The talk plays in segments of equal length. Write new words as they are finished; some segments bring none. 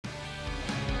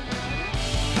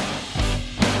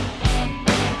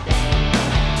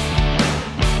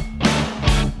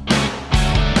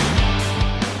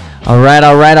All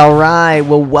right.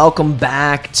 Well, welcome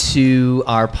back to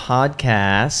our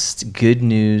podcast, Good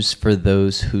News for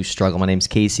Those Who Struggle. My name's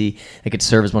Casey. I could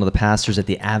serve as one of the pastors at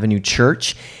the Avenue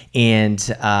Church, and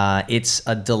it's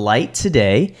a delight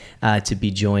today to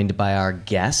be joined by our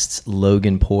guest,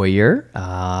 Logan Poirier.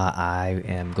 I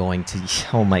am going to,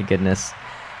 oh my goodness,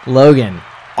 Logan,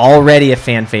 already a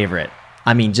fan favorite.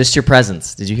 I mean, just your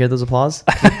presence. Did you hear those applause?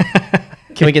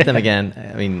 Can we get them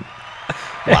again? I mean...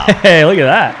 Wow. Hey, look at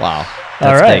that. Wow. That's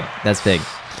all right. big. That's big.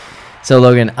 So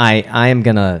Logan, I'm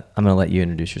gonna let you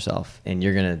introduce yourself, and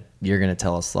you're gonna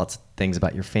tell us lots of things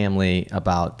about your family,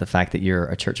 about the fact that you're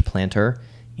a church planter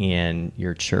and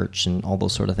your church and all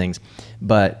those sort of things.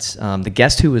 But the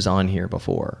guest who was on here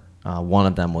before, one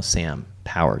of them was Sam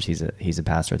Powers. He's a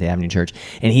pastor at the Avenue Church,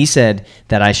 and he said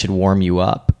that I should warm you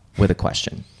up with a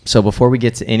question. So before we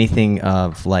get to anything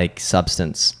of like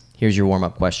substance, here's your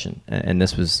warm-up question, and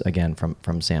this was, again,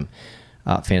 from Sam.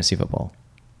 Fantasy football.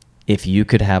 If you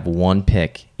could have one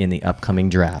pick in the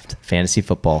upcoming draft, fantasy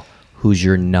football, who's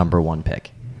your number one pick?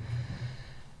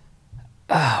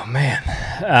 Oh, man.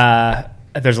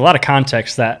 There's a lot of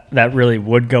context that really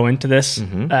would go into this.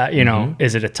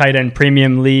 Is it a tight end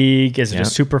premium league? Is it a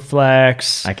super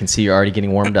flex? I can see you're already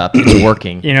getting warmed up. It's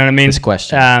working. You know what I mean? This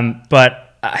question.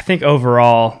 But I think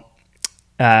overall...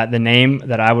 the name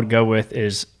that I would go with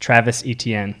is Travis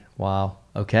Etienne. Wow.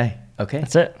 Okay.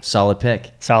 That's it. Solid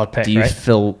pick. Do you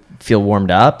feel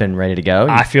warmed up and ready to go?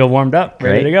 I feel warmed up,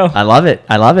 ready to go. I love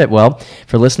it. Well,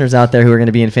 for listeners out there who are going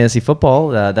to be in fantasy football,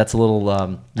 that's a little,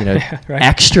 right.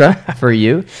 Extra for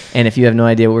you. And if you have no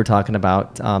idea what we're talking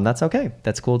about, that's okay.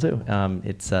 That's cool too.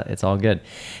 It's all good.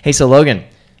 Hey, so Logan,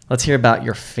 let's hear about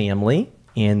your family,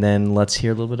 and then let's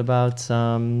hear a little bit about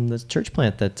the church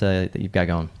plant that you've got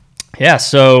going. Yeah,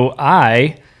 so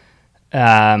I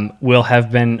will have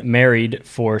been married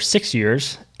for 6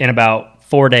 years in about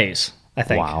 4 days, I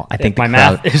think. Wow, I think my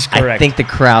math is correct. I think the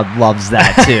crowd loves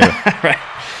that too. Right.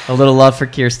 A little love for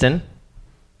Kirsten.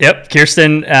 Yep,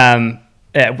 Kirsten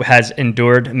has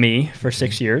endured me for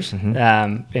 6 years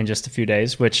in just a few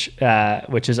days, which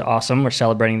is awesome. We're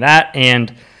celebrating that,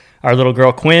 and our little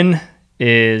girl Quinn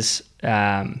is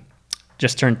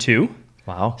just turned 2.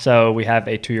 Wow. So we have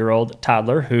a 2-year-old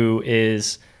toddler who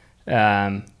is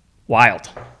wild.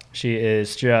 She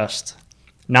is just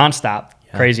nonstop,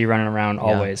 crazy, running around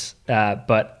always,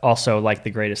 but also like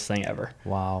the greatest thing ever.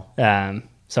 Wow.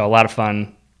 So a lot of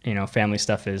fun. Family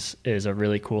stuff is a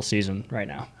really cool season right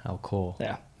now. How cool.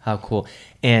 Yeah. How cool.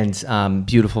 And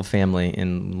beautiful family,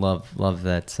 and love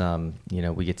that,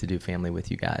 we get to do family with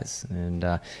you guys.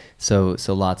 And so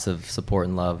lots of support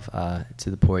and love to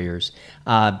the Poiriers.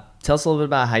 Tell us a little bit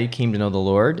about how you came to know the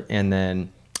Lord, and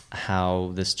then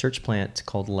how this church plant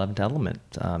called 11th Element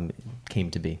came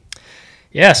to be.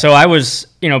 Yeah, so I was,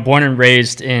 born and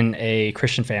raised in a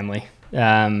Christian family.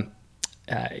 Can't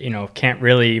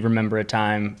really remember a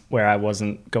time where I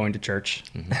wasn't going to church.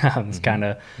 It's kind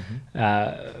of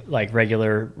like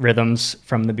regular rhythms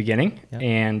from the beginning. Yep.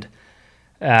 And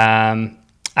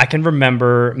I can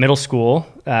remember middle school,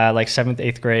 like 7th,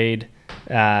 8th grade,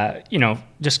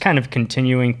 just kind of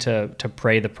continuing to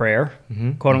pray the prayer,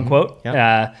 quote unquote,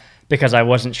 because I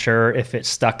wasn't sure if it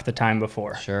stuck the time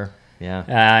before. Sure. Yeah.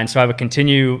 And so I would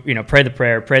continue, pray the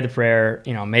prayer,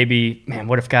 maybe, man,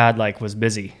 what if God was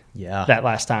busy that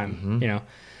last time,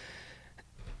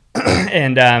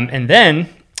 and then,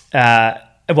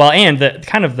 and the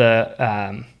kind of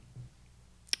the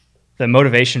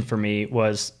motivation for me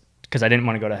was because I didn't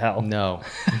want to go to hell. No.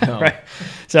 Right.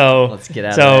 So let's get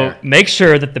out of there. Make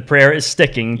sure that the prayer is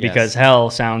sticking because hell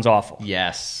sounds awful.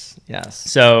 Yes.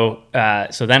 So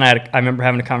then I remember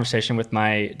having a conversation with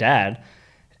my dad,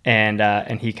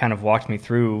 and he kind of walked me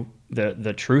through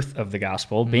the truth of the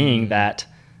gospel, being that,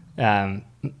 when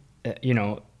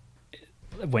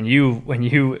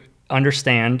you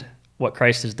understand what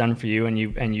Christ has done for you, and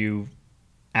you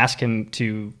ask him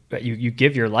to, you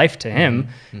give your life to him,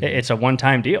 it's a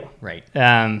one-time deal. Right.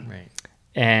 Right.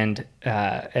 And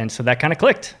so that kind of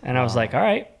clicked, and I was like, all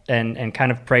right, and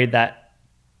kind of prayed that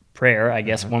prayer, I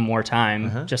guess, one more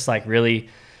time, just like really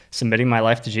submitting my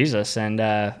life to Jesus. And,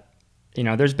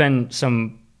 there's been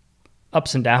some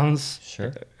ups and downs,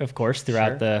 sure, of course,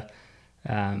 throughout the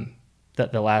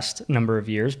last number of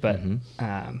years, but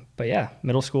yeah,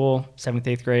 middle school, 7th,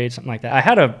 8th grade, something like that. I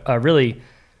had a really,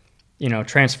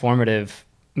 transformative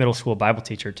middle school Bible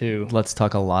teacher too. Let's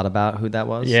talk a lot about who that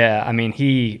was. Yeah. I mean,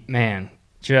 he,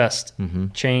 just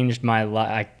changed my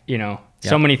life,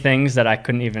 so many things that I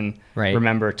couldn't even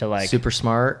remember to super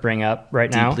smart, bring up right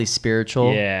now. Deeply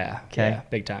spiritual. Yeah. Okay. Yeah,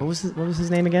 big time. What was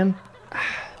his name again?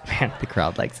 Man, the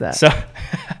crowd likes that.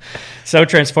 so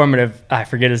transformative. I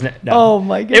forget his name. No. Oh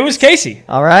my goodness. It was Casey.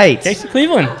 All right. Casey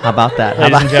Cleveland. How about that?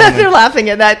 Ladies and gentlemen. They're laughing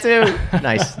at that too.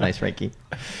 Nice, Frankie.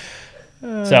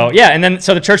 So yeah, and then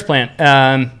so the church plant.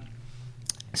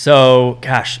 So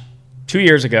gosh, 2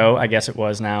 years ago, I guess it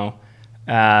was now.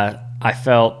 I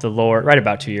felt the Lord. Right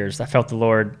about 2 years, I felt the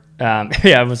Lord.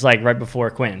 It was like right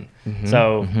before Quinn.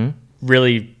 So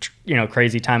really,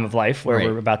 crazy time of life where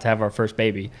we're about to have our first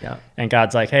baby. Yeah. And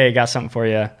God's like, hey, I got something for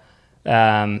you.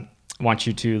 Want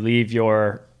you to leave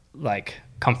your like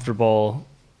comfortable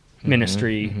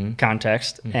ministry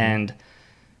context and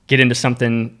get into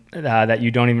something that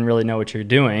you don't even really know what you're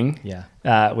doing.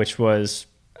 Yeah. Which was,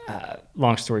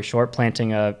 long story short,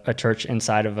 planting a church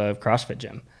inside of a CrossFit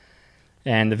gym.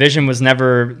 And the vision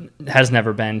has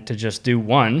never been to just do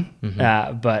one.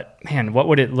 But man, what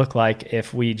would it look like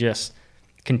if we just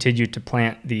continued to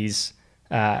plant these,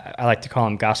 I like to call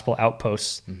them gospel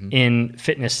outposts in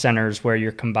fitness centers where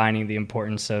you're combining the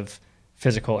importance of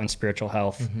physical and spiritual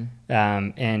health.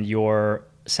 And you're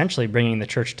essentially bringing the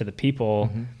church to the people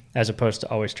as opposed to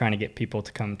always trying to get people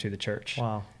to come to the church.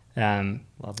 Wow.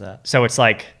 Love that. So it's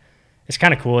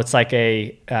kind of cool. It's like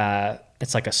a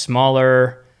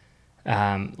smaller,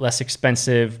 less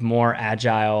expensive, more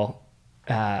agile.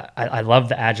 I love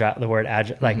the word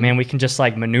agile. Like, man, we can just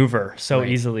like maneuver so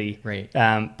easily. Right.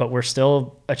 But we're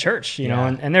still a church, you know,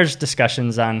 and there's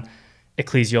discussions on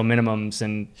ecclesial minimums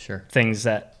and things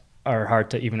that are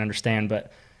hard to even understand.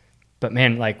 But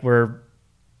man, like we're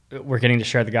getting to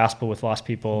share the gospel with lost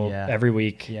people every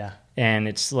week. Yeah. And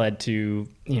it's led to,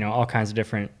 all kinds of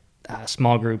different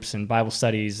small groups and Bible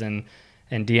studies and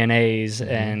DNAs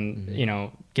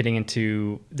and, getting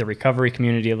into the recovery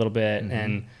community a little bit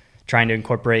and trying to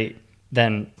incorporate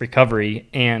then recovery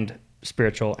and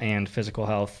spiritual and physical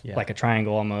health, like a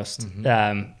triangle almost.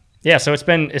 So it's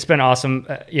been awesome.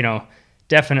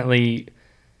 Definitely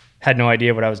had no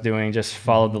idea what I was doing, just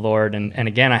followed the Lord. And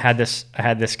again, I had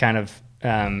this kind of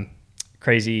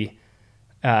crazy,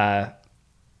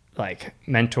 like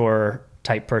mentor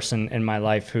type person in my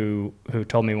life who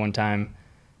told me one time,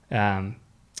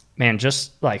 man,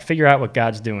 just like figure out what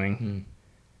God's doing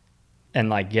and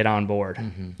like get on board,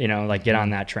 get on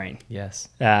that train. Yes.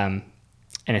 And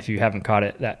if you haven't caught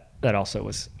it, that also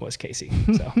was Casey.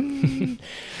 So,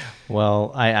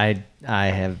 well, I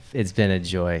have, it's been a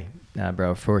joy,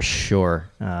 bro, for sure.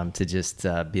 To just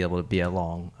be able to be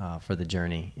along for the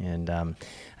journey. And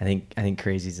I think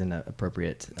crazy is an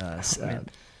appropriate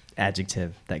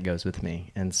adjective that goes with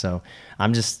me. And so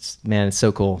I'm just, man, it's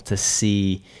so cool to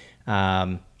see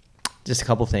just a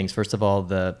couple things. First of all,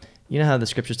 you know how the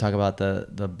scriptures talk about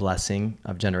the blessing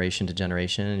of generation to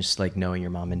generation, and just like knowing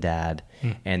your mom and dad,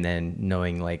 and then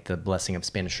knowing like the blessing of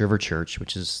Spanish River Church,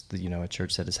 which is a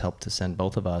church that has helped to send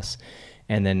both of us,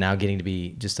 and then now getting to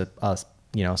be just a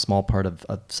small part of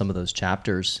some of those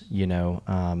chapters,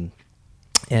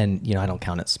 and I don't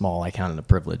count it small, I count it a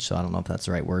privilege, so I don't know if that's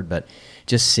the right word, but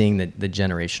just seeing the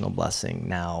generational blessing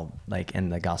now, like,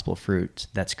 and the gospel fruit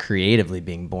that's creatively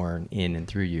being born in and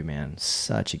through you, man,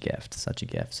 such a gift.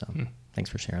 So thanks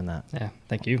for sharing that. Yeah,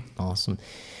 thank you. Awesome.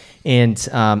 And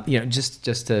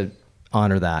just to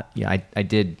honor that,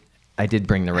 I did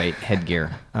bring the right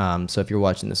headgear. So if you're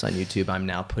watching this on YouTube, I'm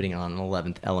now putting on an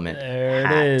 11th Element There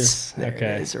hat. it is. There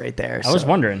Okay. it is right there. I was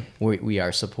wondering. We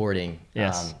are supporting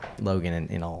Yes. Logan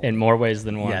in all. In more ways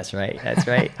than one. That's right.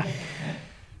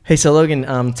 Hey, so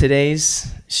Logan,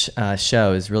 today's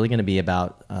show is really going to be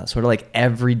about sort of like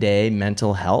everyday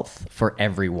mental health for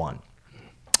everyone.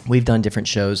 We've done different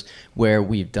shows where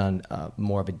we've done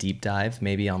more of a deep dive,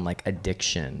 maybe on like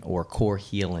addiction or core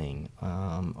healing,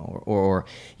 or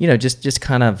just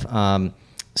kind of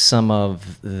some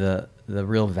of the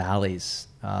real valleys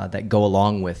that go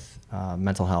along with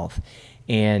mental health.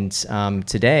 And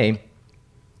today,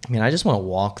 I just want to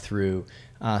walk through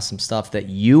some stuff that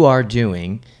you are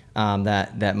doing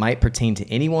that might pertain to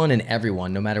anyone and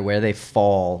everyone, no matter where they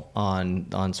fall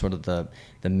on sort of the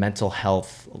mental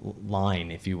health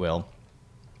line, if you will,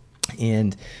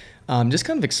 and just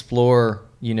kind of explore,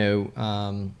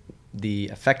 the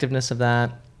effectiveness of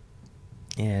that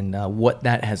and what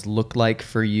that has looked like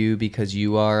for you, because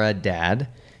you are a dad,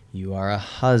 you are a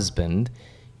husband,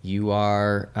 you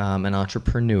are an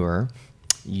entrepreneur,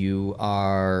 you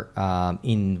are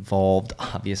involved,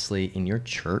 obviously, in your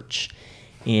church,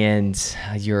 and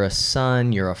you're a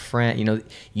son, you're a friend.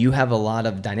 You have a lot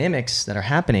of dynamics that are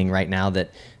happening right now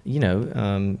that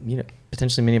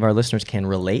potentially many of our listeners can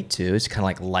relate to. It's kind of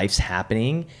like life's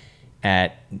happening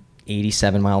at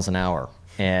 87 miles an hour,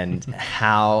 and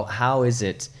how is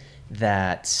it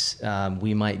that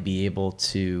we might be able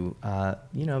to,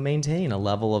 maintain a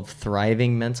level of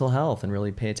thriving mental health and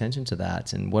really pay attention to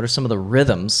that? And what are some of the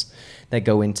rhythms that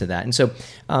go into that? And so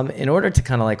in order to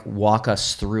kind of like walk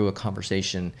us through a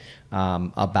conversation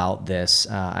about this,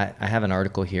 I have an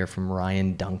article here from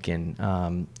Ryan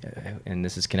Duncan, and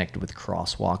this is connected with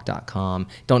crosswalk.com.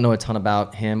 Don't know a ton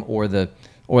about him or the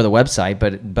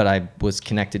website, but I was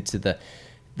connected to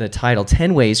the title,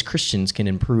 10 Ways Christians Can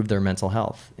Improve Their Mental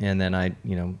Health. And then I,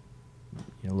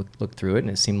 looked through it, and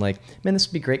it seemed like, man, this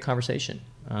would be a great conversation.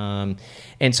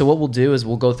 And so what we'll do is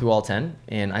we'll go through all 10,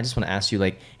 and I just want to ask you,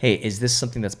 like, hey, is this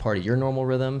something that's part of your normal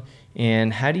rhythm?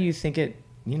 And how do you think it,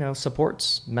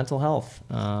 supports mental health?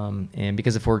 And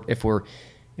because if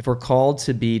we're called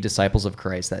to be disciples of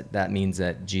Christ, that means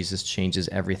that Jesus changes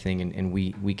everything, and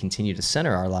we continue to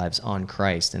center our lives on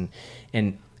Christ. And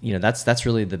that's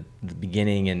really the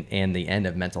beginning and the end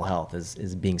of mental health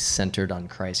is being centered on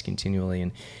Christ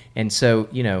continually. And so,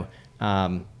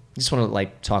 just want to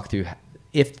like talk through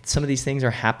if some of these things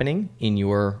are happening in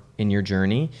your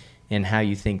journey and how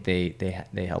you think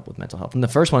they help with mental health. And the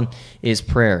first one is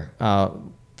prayer.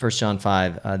 1 John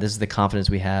 5, this is the confidence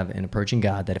we have in approaching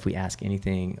God, that if we ask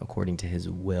anything according to his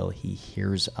will, he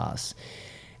hears us.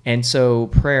 And so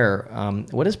prayer,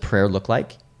 what does prayer look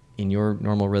like in your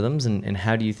normal rhythms, and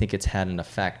how do you think it's had an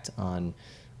effect on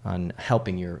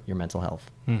helping your mental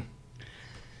health?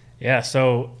 Yeah,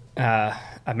 so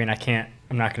I'm not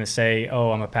going to say,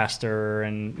 oh, I'm a pastor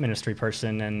and ministry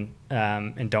person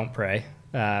and don't pray,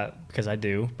 because I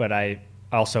do, but I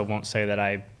also won't say that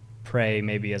I pray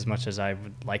maybe as much as I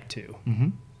would like to.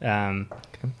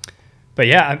 Okay. But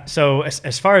yeah, so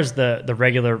as far as the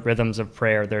regular rhythms of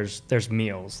prayer, there's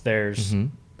meals, there's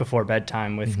before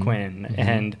bedtime with Quinn,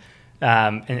 and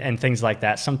things like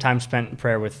that. Sometimes spent in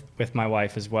prayer with my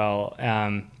wife as well.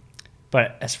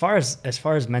 But as far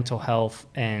as mental health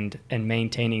and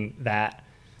maintaining that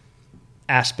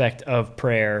aspect of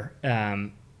prayer,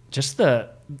 just the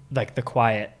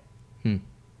quiet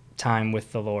time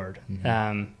with the Lord.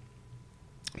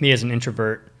 Me as an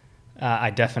introvert, I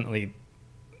definitely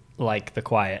like the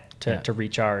quiet to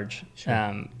recharge,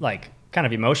 sure. Like kind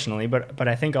of emotionally, but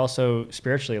I think also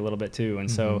spiritually a little bit too. And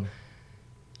so,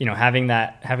 having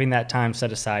that time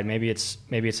set aside, maybe it's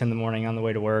in the morning on the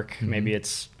way to work, maybe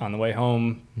it's on the way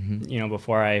home,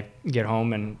 before I get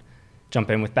home and jump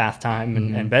in with bath time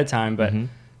and bedtime. But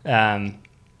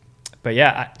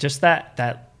yeah, just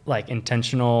that like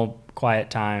intentional quiet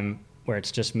time where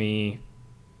it's just me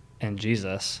and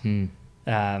Jesus,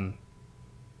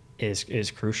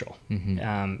 is crucial.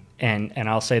 And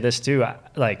I'll say this too,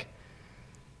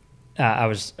 I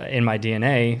was in my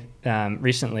DNA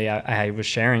recently. I was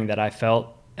sharing that I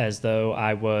felt as though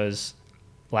I was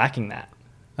lacking that.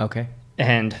 Okay.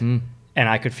 And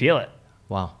I could feel it.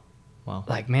 Wow.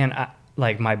 Like, man,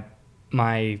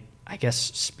 my I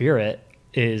guess spirit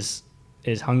is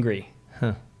hungry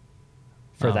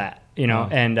for that,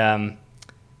 and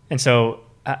so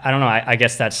I don't know. I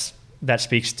guess that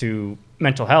speaks to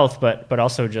mental health, but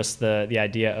also just the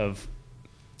idea of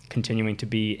continuing to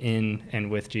be in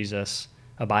and with Jesus,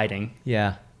 abiding.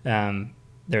 Yeah.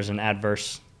 There's an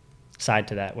adverse side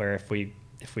to that, where if we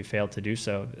fail to do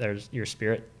so, your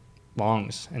spirit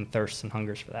longs and thirsts and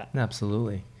hungers for that.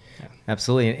 Absolutely. Yeah.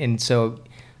 Absolutely. And so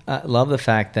love the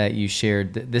fact that you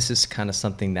shared that this is kind of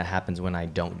something that happens when I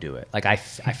don't do it. Like I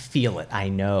feel it, I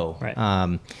know. Right.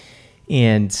 I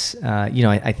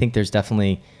think there's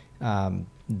definitely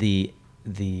the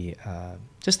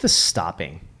just the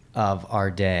stopping of our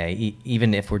day,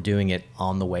 even if we're doing it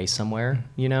on the way somewhere,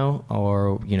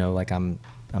 or like I'm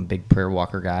a big prayer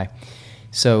walker guy.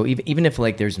 So even if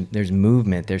like there's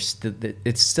movement,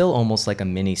 it's still almost like a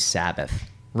mini Sabbath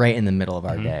right in the middle of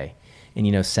our day.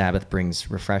 And Sabbath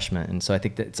brings refreshment, and so I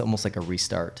think that it's almost like a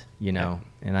restart, Yeah.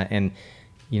 And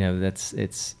that's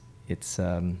it's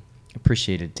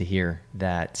appreciated to hear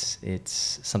that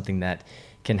it's something that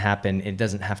can happen. It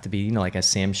doesn't have to be, like as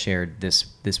Sam shared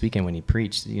this weekend when he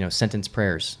preached, sentence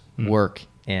prayers work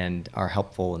and are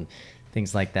helpful and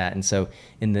things like that. And so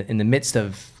in the midst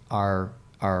of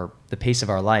the pace of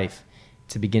our life,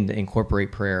 to begin to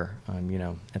incorporate prayer,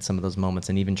 at some of those moments,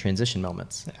 and even transition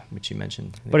moments, which you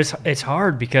mentioned. But it's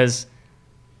hard because,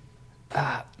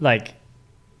 like,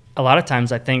 a lot of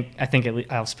times I think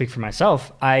I'll speak for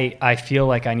myself. I feel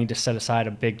like I need to set aside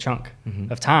a big chunk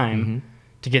of time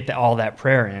to get all that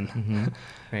prayer in.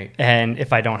 Right. And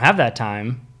if I don't have that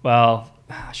time, well,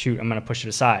 shoot, I'm going to push it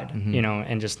aside,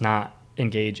 and just not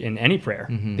engage in any prayer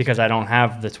because I don't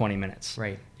have the 20 minutes,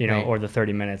 right? Or the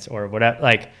 30 minutes or whatever.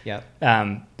 Like,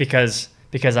 because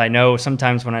because I know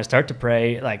sometimes when I start to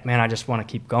pray, like, man, I just want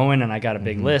to keep going, and I got a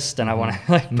big list, and I want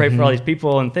to like pray for all these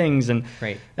people and things, and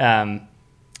Right.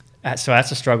 So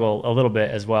that's a struggle a little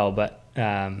bit as well. But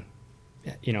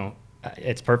you know,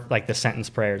 it's perfect. Like the sentence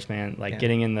prayers, man. Like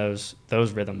getting in those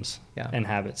rhythms and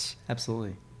habits.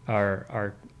 Absolutely.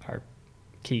 Are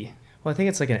key. Well, I think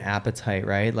it's like an appetite,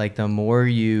 right? Like the more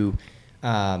you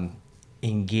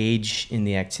engage in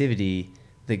the activity,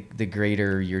 the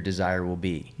greater your desire will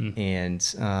be. And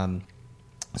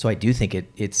so I do think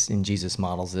it's in Jesus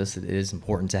models this. It is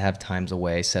important to have times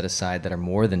away set aside that are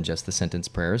more than just the sentence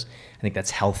prayers. I think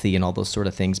that's healthy and all those sort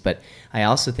of things. But I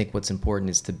also think what's important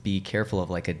is to be careful of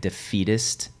like a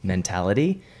defeatist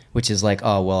mentality, which is like,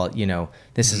 oh, well, you know,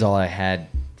 this is all I had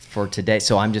for today,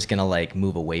 so I'm just gonna like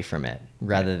move away from it,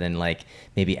 rather than like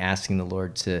maybe asking the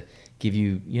Lord to give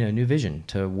you, you know, new vision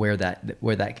to where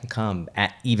that can come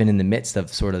at, even in the midst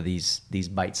of sort of these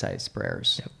bite-sized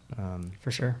prayers.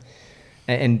 For sure.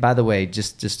 And by the way,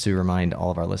 just to remind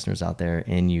all of our listeners out there,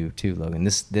 and you too, Logan,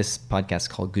 this podcast is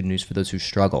called Good News for Those Who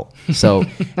Struggle. So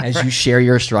as you share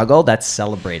your struggle, that's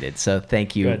celebrated. So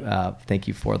thank you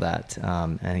for that.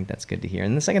 I think that's good to hear.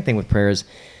 And the second thing with prayer is,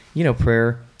 you know,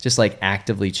 prayer just like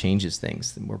actively changes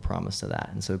things. We're promised of that.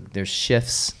 And so there's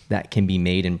shifts that can be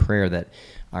made in prayer that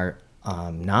are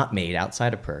not made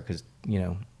outside of prayer, because, you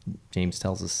know, James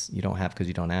tells us you don't have because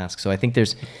you don't ask. So I think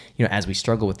there's, you know, as we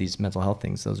struggle with these mental health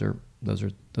things, those are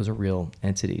real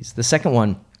entities. The second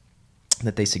one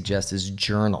that they suggest is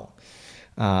journal.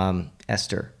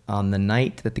 Esther, on the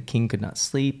night that the king could not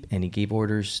sleep, and he gave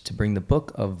orders to bring the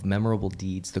book of memorable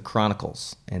deeds, the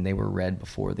Chronicles, and they were read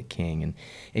before the king. And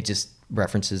it just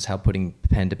references how putting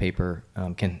pen to paper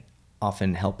can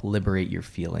often help liberate your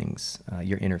feelings,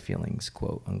 your inner feelings,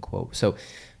 quote unquote. So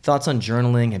thoughts on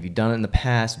journaling? Have you done it in the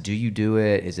past? Do you do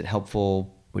it? Is it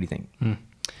helpful? What do you think?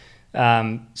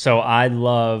 So I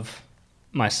love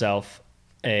myself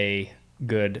a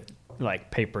good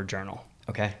like paper journal.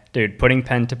 Okay. Dude, putting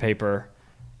pen to paper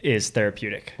is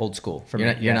therapeutic. Old school. For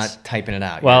you're me, you're yes. not typing it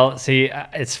out. Well, see,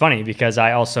 it's funny because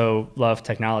I also love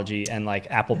technology, and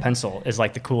like Apple Pencil is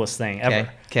like the coolest thing ever.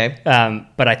 Okay.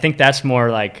 But I think that's just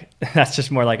more like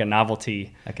a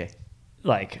novelty. Okay.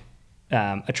 Like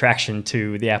attraction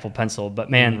to the Apple Pencil.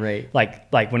 But man, right.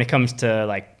 like when it comes to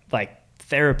like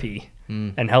therapy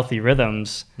and healthy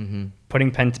rhythms,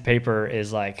 putting pen to paper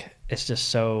is like, it's just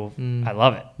so, I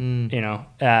love it, you know?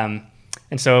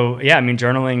 And so, yeah, I mean,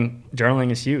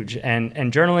 journaling is huge,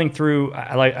 and journaling through,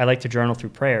 I like to journal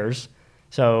through prayers.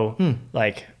 So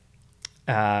like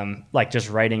just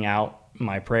writing out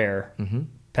my prayer,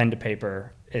 pen to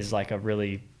paper is like a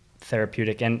really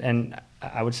therapeutic and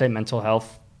I would say mental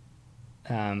health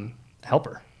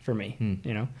helper for me,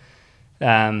 you know?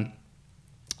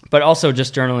 But also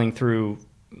just journaling through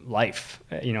life,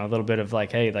 you know, a little bit of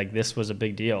like, hey, like this was a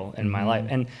big deal in my life.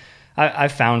 And I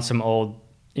found some old,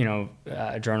 you know,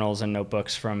 journals and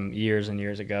notebooks from years and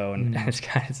years ago. And it's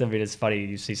kind of, I mean, it's funny.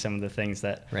 You see some of the things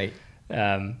that,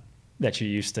 that you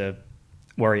used to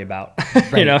worry about,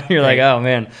 you know, you're like, oh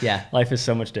man, life is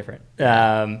so much different.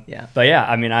 But yeah,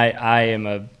 I mean, I am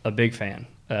a big fan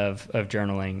of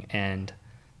journaling and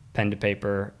pen to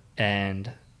paper.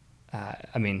 And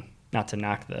I mean, not to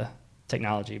knock the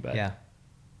technology, but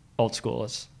old school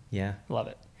is, love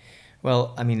it.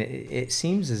 Well, I mean, it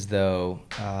seems as though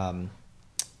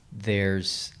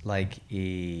there's like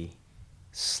a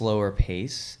slower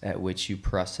pace at which you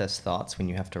process thoughts when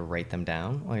you have to write them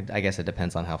down. Well, I guess it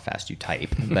depends on how fast you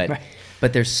type, but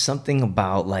but there's something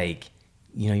about like,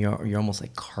 you know, you're almost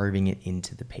like carving it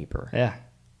into the paper. Yeah.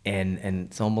 And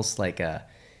it's almost like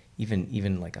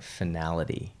even like a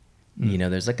finality. You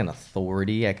know, there's like an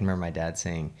authority. I can remember my dad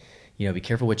saying, you know, be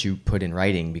careful what you put in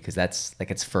writing, because that's like,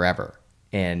 it's forever.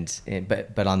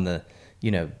 But on the,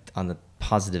 you know, on the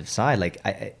positive side, like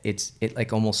it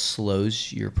like almost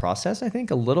slows your process, I think,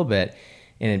 a little bit,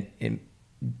 and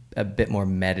a bit more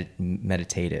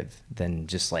meditative than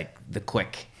just like the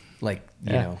quick, like,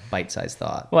 you know, bite-sized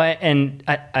thought. Well, and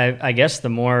I guess the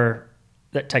more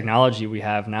that technology we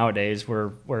have nowadays,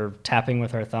 we're tapping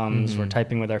with our thumbs, we're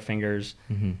typing with our fingers,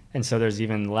 and so there's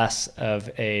even less of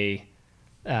a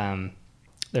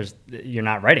you're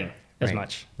not writing as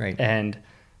much, right? And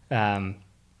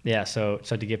so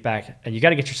to get back, and you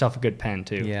got to get yourself a good pen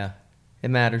too. Yeah, it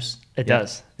matters. It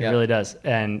does. It really does.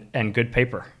 And good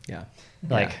paper. Yeah.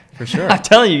 Like, for sure. I'm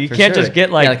telling you, you can't just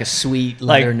get like a sweet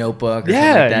leather notebook or something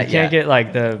like that. You can't get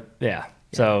like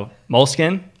So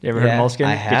Moleskine, you ever heard of Moleskine?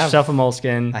 I have. Get yourself a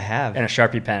Moleskine. I have. And a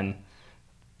Sharpie pen.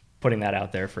 Putting that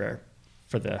out there for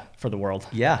the world.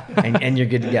 Yeah, and you're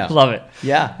good to go. Love it.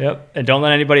 Yeah. Yep. And don't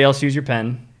let anybody else use your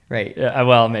pen. Right.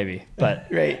 Well, maybe, but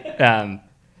Right.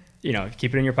 you know,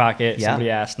 keep it in your pocket. Yeah. Somebody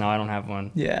asks, no, I don't have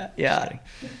one. Yeah. Just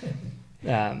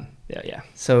kidding. Yeah.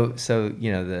 So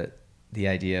you know, the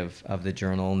idea of the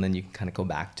journal, and then you can kind of go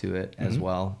back to it as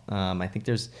well. I think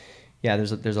there's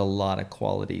a lot of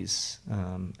qualities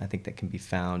I think that can be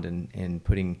found in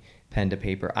putting pen to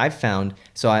paper. I've found,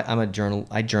 so I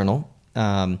journal,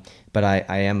 but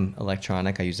I am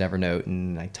electronic. I use Evernote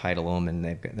and I title them, and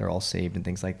they're all saved and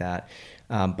things like that.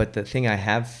 But the thing I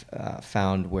have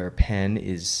found where pen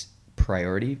is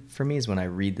priority for me is when I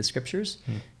read the scriptures.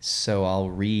 So I'll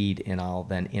read and I'll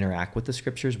then interact with the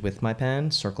scriptures with my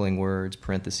pen, circling words,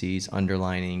 parentheses,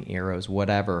 underlining, arrows,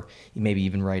 whatever, maybe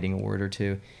even writing a word or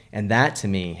two. And that to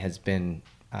me has been,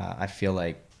 I feel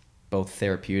like, both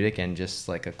therapeutic and just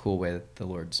like a cool way that the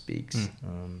Lord speaks.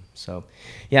 So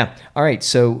yeah. All right.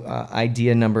 So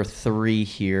idea number 3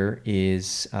 here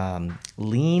is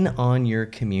lean on your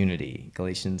community.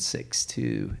 Galatians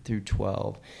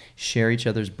 6:2-12. Share each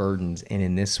other's burdens, and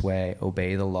in this way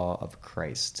obey the law of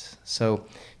Christ. So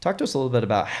talk to us a little bit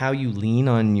about how you lean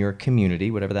on your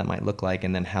community, whatever that might look like,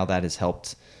 and then how that has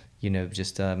helped,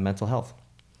 just mental health.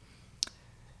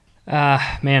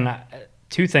 Man,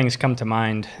 2 things come to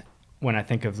mind when I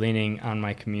think of leaning on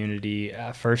my community.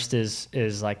 First is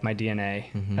like my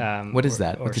DNA. What is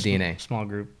that? What's the DNA? Small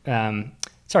group.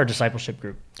 It's our discipleship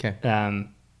group. Okay.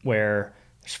 Where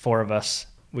there's 4 of us.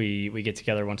 We get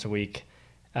together once a week.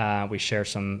 We share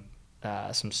some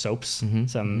soaps,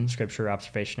 some scripture,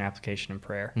 observation, application, and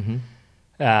prayer.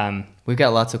 We've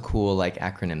got lots of cool like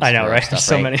acronyms. I know, for our right? Stuff,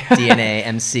 So right? many. DNA,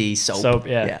 MC, soap.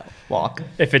 Yeah. Walk.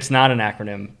 If it's not an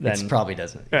acronym, then It probably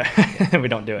doesn't. we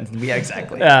don't do it. Yeah,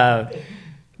 exactly.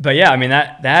 But yeah, I mean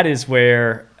that is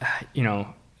where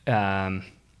I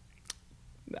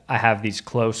have these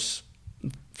close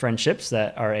friendships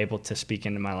that are able to speak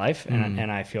into my life,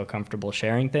 and I feel comfortable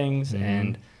sharing things.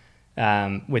 And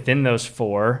within those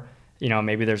 4,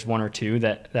 maybe there's 1 or 2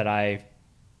 that I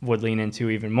would lean into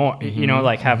even more.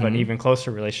 Like have an even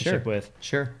closer relationship with.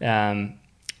 Sure.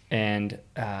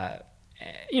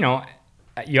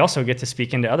 You also get to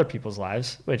speak into other people's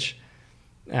lives, which,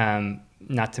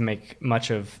 not to make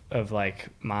much of like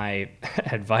my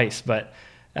advice, but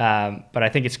I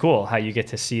think it's cool how you get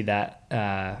to see that,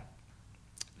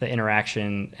 the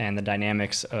interaction and the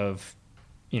dynamics of,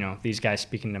 these guys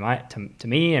speaking to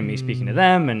me and me speaking to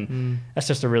them. And that's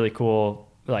just a really cool,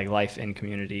 like, life in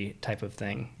community type of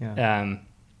thing. Yeah.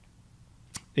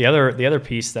 The other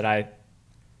piece that I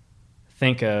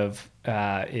think of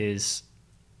is,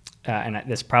 and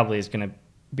this probably is going to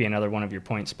be another one of your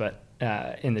points, but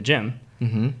in the gym,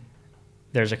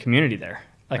 there's a community there,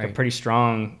 like a pretty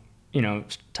strong,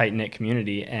 tight-knit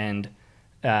community, and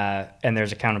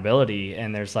there's accountability,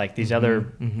 and there's like these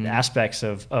other aspects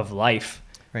of life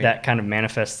that kind of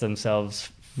manifest themselves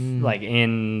like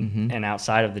in and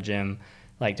outside of the gym.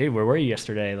 Like, dude, where were you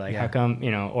yesterday? Like, how come,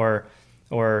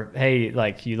 or hey,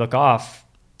 like, you look off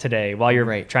today while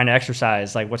you're trying to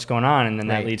exercise, like, what's going on? And then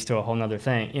that leads to a whole nother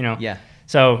thing, Yeah.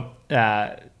 So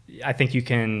I think you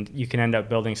can end up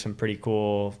building some pretty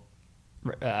cool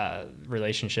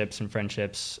relationships and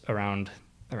friendships around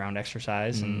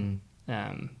exercise and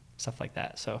stuff like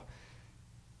that. So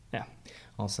yeah.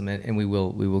 Awesome. And we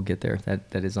will get there.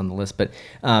 That is on the list. But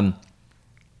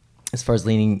as far as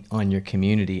leaning on your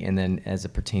community, and then as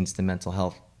it pertains to mental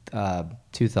health,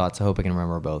 2 thoughts. I hope I can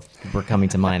remember both. Were coming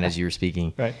to mind as you were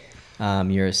speaking. Right.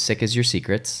 You're as sick as your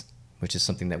secrets, which is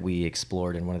something that we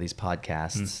explored in one of these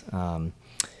podcasts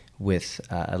with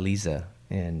Eliza.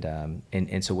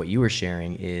 And so what you were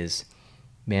sharing is,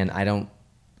 man, I don't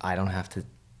have to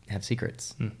have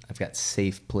secrets. I've got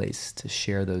safe place to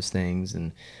share those things.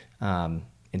 And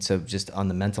so just on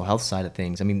the mental health side of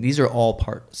things, I mean, these are all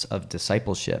parts of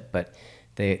discipleship, but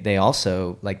they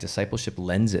also, like, discipleship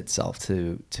lends itself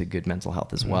to good mental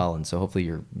health as well. And so hopefully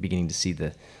you're beginning to see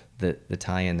the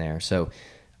tie in there. So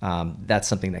that's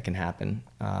something that can happen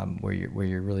where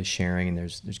you're really sharing, and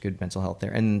there's good mental health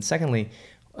there. And secondly,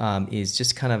 is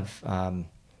just kind of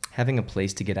having a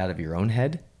place to get out of your own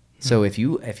head. So if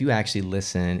you actually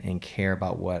listen and care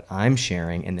about what I'm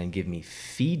sharing and then give me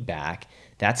feedback,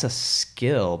 that's a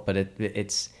skill, but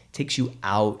it takes you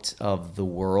out of the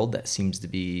world that seems to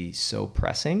be so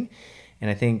pressing. And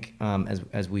I think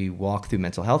as we walk through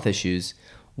mental health issues,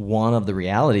 one of the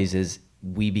realities is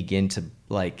we begin to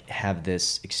like have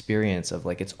this experience of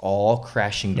like, it's all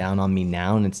crashing down on me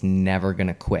now and it's never going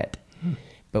to quit.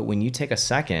 But when you take a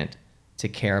second to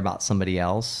care about somebody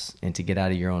else and to get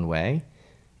out of your own way,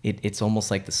 it's almost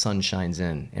like the sun shines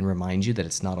in and reminds you that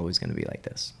it's not always going to be like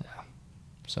this. Yeah.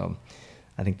 So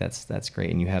I think that's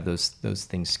great. And you have those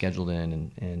things scheduled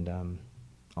in, and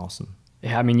Awesome.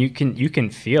 Yeah, I mean, you can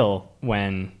feel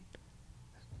when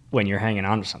you're hanging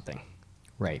on to something.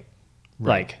 Right.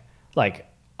 Like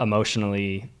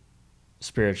emotionally,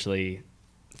 spiritually,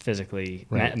 physically,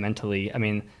 Right. mentally. I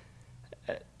mean,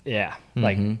 yeah,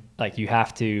 like you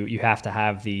have to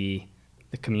have the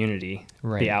community,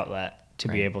 Right. the outlet to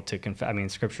be Right. able to confess. I mean,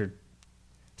 scripture.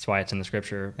 That's why it's in the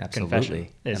scripture. Absolutely. Confession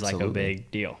is like a Absolutely.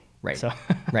 big deal. Right. So,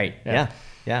 Right. Yeah.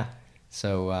 Yeah.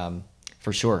 So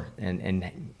for sure,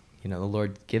 and you know, the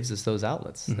Lord gives us those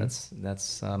outlets.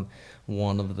 That's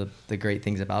one of the great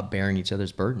things about bearing each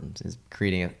other's burdens, is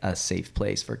creating a safe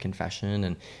place for confession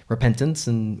and repentance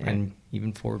and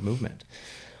even forward movement.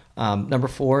 Number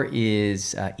 4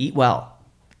 is eat well,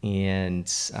 and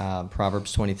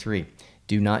Proverbs 23.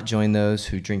 Do not join those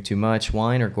who drink too much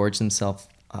wine or gorge themselves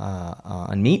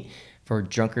on meat, for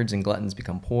drunkards and gluttons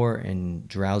become poor, and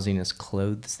drowsiness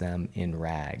clothes them in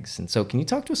rags. And so, can you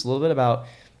talk to us a little bit about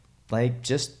like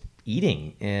just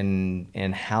eating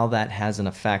and how that has an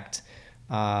effect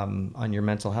on your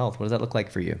mental health? What does that look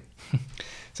like for you?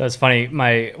 So it's funny.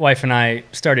 My wife and I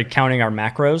started counting our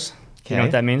macros. Do you know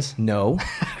what that means? No.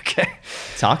 Okay.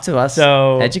 Talk to us.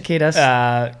 So educate us.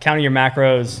 Counting your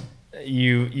macros,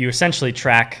 you essentially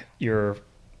track your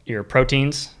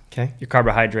proteins, Okay. your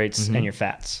carbohydrates, and your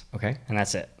fats. Okay. And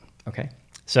that's it. Okay.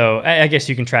 So I guess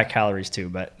you can track calories too,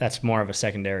 but that's more of a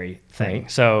secondary thing.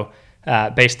 Right. So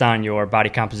based on your body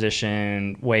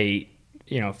composition, weight,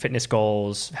 fitness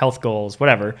goals, health goals,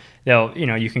 whatever,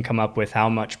 you can come up with how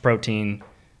much protein,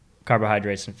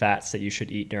 carbohydrates, and fats that you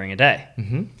should eat during a day.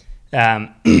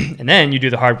 And then you do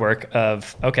the hard work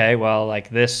of, okay, well, like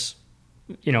this,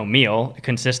 meal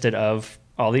consisted of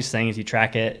all these things. You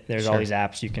track it. There's all Sure. these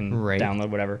apps you can download,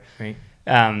 whatever. Right.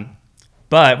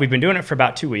 But we've been doing it for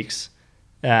about 2 weeks.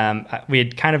 We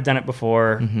had kind of done it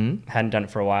before, hadn't done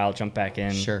it for a while, jumped back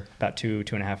in. Sure. About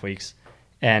 2.5 weeks.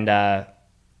 And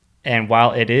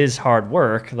while it is hard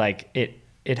work, like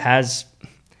it's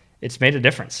made a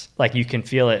difference. Like you can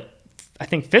feel it, I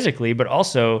think physically, but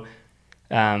also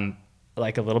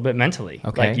like a little bit mentally.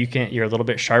 Okay. Like you're a little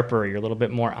bit sharper, you're a little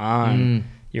bit more on.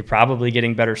 You're probably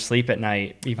getting better sleep at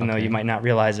night, even though you might not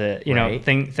realize it. Right.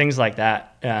 Things like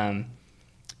that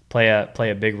play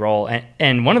a big role.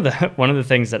 And one of the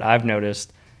things that I've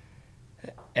noticed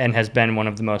and has been one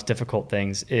of the most difficult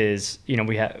things is,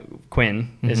 we have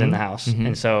Quinn is in the house,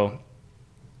 and so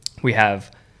we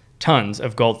have tons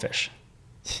of goldfish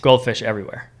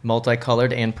everywhere.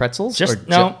 Multicolored and pretzels? Just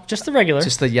the regular.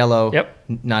 Just the yellow. Yep.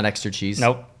 Not extra cheese.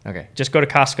 Nope. Okay. Just go to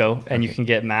Costco and you can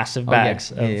get massive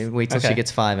bags. Yeah. Wait till she Okay. gets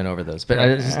 5 and over those.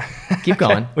 But just keep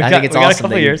going. we I got, think it's we got awesome. a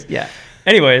couple years. Yeah.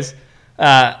 Anyways,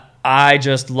 I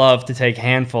just love to take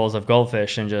handfuls of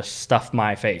goldfish and just stuff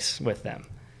my face with them.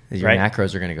 Your right?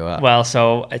 macros are going to go up. Well,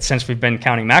 so since we've been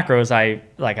counting macros, I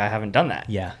haven't done that.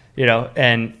 Yeah.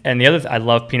 And the other, I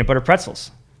love peanut butter pretzels.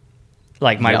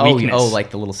 Like my weakness. Oh,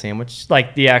 like the little sandwich?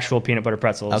 Like the actual peanut butter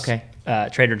pretzels. Okay.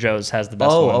 Trader Joe's has the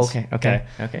best ones. Okay.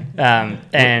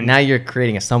 And now you're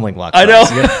creating a stumbling block. I know.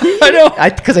 I know.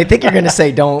 Because I think you're going to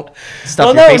say don't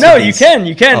stuff Well, your face no, with you these. can.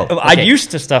 You can. Oh, I okay. used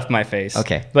to stuff my face.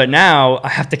 Okay. But now I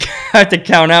have to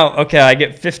count out. Okay, I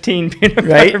get 15 peanut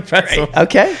butter pretzels. Right.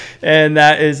 Okay. And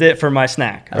that is it for my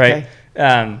snack. Okay.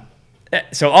 Right.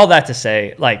 So all that to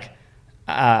say, like,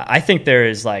 I think there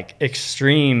is like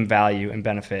extreme value and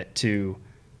benefit to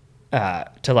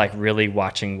like really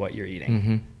watching what you're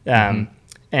eating.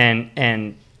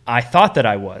 And I thought that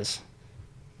I was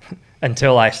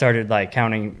until I started like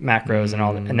counting macros and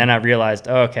all that. And then I realized,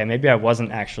 oh, okay, maybe I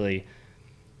wasn't actually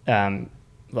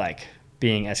like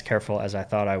being as careful as I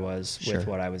thought I was with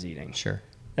what I was eating. Sure.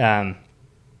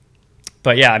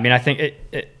 But yeah, I mean, I think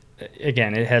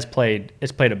it's played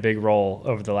a big role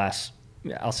over the last,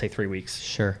 I'll say 3 weeks.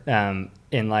 Sure.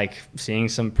 In like seeing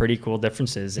some pretty cool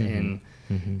differences in,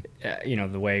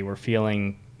 the way we're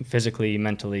feeling physically,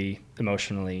 mentally,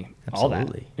 emotionally,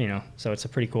 Absolutely. all that, so it's a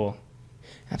pretty cool.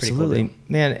 Absolutely,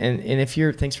 man. And if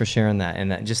you're, thanks for sharing that,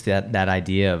 and that just that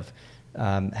idea of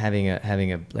having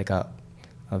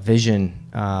a vision,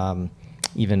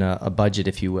 even a budget,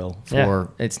 if you will,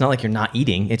 for it's not like you're not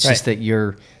eating. It's just that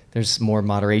there's more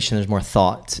moderation, there's more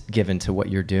thought given to what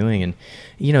you're doing, and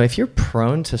if you're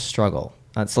prone to struggle.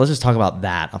 So let's just talk about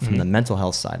that from the mental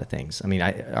health side of things. I mean,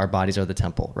 our bodies are the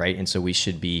temple, right? And so we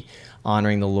should be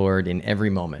honoring the Lord in every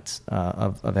moment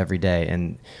of every day.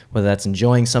 And whether that's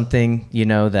enjoying something,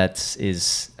 that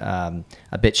is a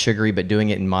bit sugary, but doing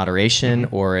it in moderation,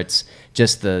 or it's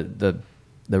just the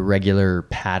regular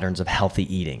patterns of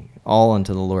healthy eating, all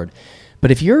unto the Lord.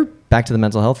 But if you're, back to the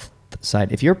mental health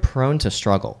side, if you're prone to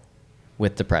struggle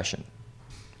with depression,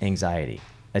 anxiety,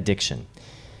 addiction,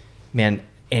 man,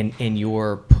 and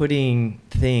you're putting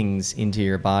things into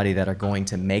your body that are going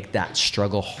to make that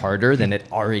struggle harder than it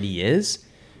already is,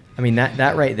 I mean,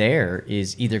 that right there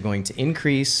is either going to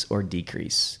increase or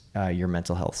decrease your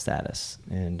mental health status.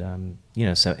 And,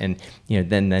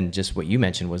 then just what you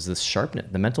mentioned was this sharpness,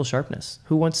 the mental sharpness.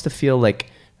 Who wants to feel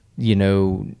like,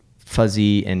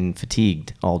 fuzzy and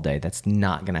fatigued all day? That's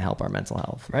not going to help our mental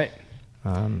health. Right.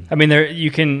 I mean,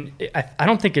 I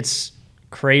don't think it's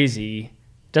crazy.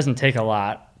 It doesn't take a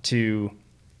lot to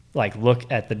look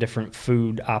at the different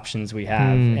food options we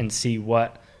have and see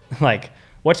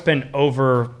what's been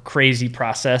over crazy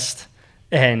processed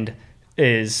and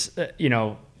is,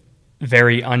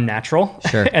 very unnatural.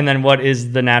 Sure. And then what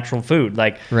is the natural food?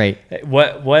 Right.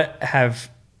 What have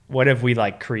we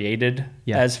created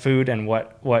as food, and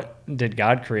what did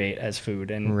God create as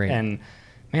food? And, right. and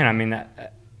man, I mean,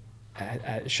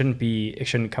 it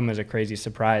shouldn't come as a crazy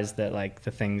surprise that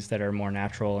the things that are more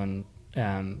natural and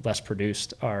less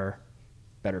produced are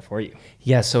better for you.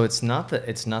 Yeah. So it's not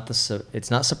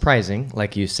surprising,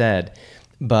 like you said,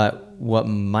 but what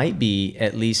might be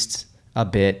at least a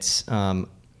bit,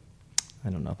 I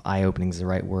don't know if eye-opening is the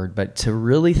right word, but to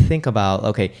really think about,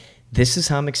 okay, this is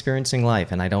how I'm experiencing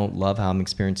life, and I don't love how I'm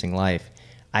experiencing life.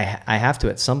 I have to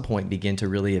at some point begin to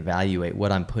really evaluate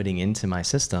what I'm putting into my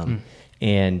system.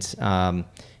 And,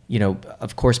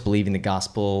 of course, believing the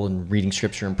gospel and reading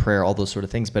scripture and prayer, all those sort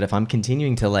of things. But if I'm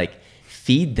continuing to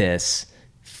feed this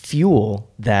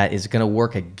fuel that is going to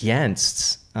work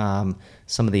against some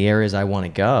of the areas I want to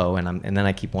go, and then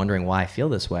I keep wondering why I feel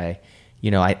this way,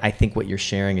 I think what you're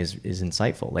sharing is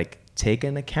insightful. Take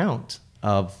an account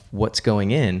of what's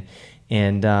going in,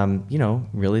 and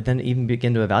really then even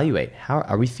begin to evaluate, how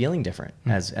are we feeling different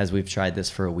as we've tried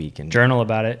this for a week, and journal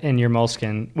about it in your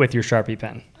moleskin with your Sharpie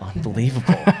pen.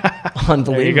 Unbelievable.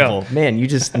 Unbelievable. There you go. Man, you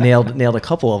just nailed a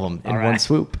couple of them in All one right.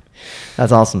 swoop.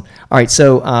 That's awesome. All right,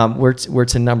 so we're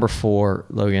to number 4,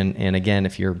 Logan, and again,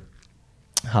 if you're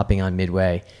hopping on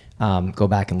midway, go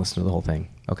back and listen to the whole thing.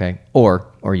 Okay.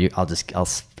 I'll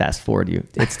fast forward you.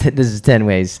 This is 10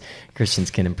 ways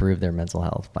Christians can improve their mental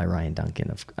health by Ryan Duncan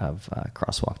of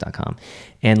crosswalk.com.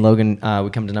 And Logan, we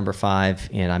come to number 5,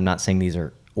 and I'm not saying these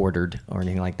are ordered or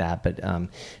anything like that, but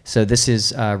so this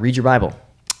is read your Bible.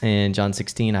 In John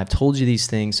 16, I've told you these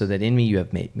things so that in me you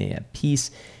may have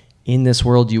peace. In this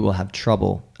world you will have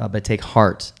trouble, but take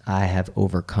heart, I have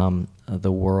overcome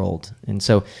the world. And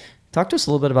so talk to us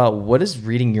a little bit about, what does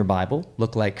reading your Bible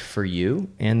look like for you?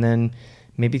 And then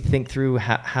maybe think through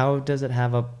how does it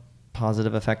have a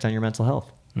positive effect on your mental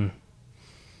health?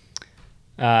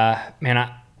 Man,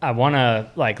 I want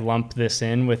to lump this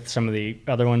in with some of the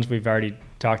other ones we've already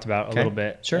talked about a little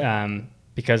bit. Sure.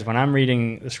 Because when I'm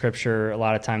reading the scripture, a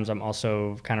lot of times I'm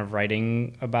also kind of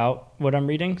writing about what I'm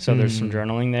reading. So there's some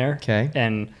journaling there. Okay.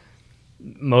 And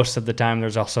most of the time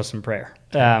there's also some prayer.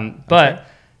 We're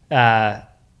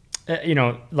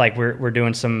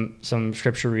doing some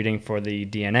scripture reading for the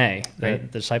DNA, the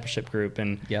discipleship group,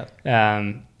 and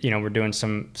we're doing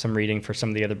some reading for some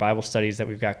of the other Bible studies that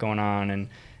we've got going on, and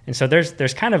so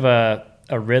there's kind of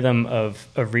a rhythm of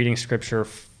reading scripture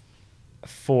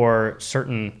for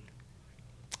certain.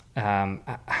 I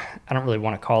don't really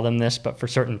want to call them this, but for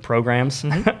certain programs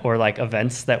or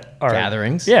events that are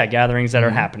gatherings that are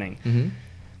happening.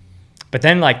 But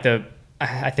then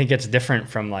I think it's different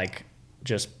from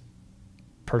just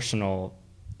personal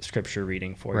scripture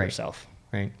reading for yourself.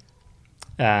 Right.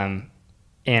 And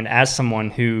as someone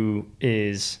who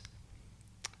is,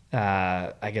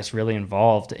 I guess, really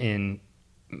involved in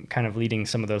kind of leading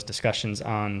some of those discussions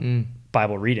on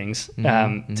Bible readings,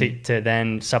 to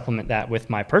then supplement that with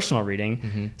my personal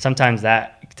reading, sometimes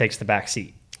that takes the back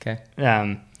seat. Okay.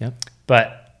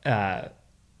 But I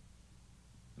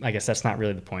guess that's not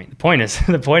really the point.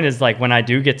 The point is when I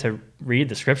do get to read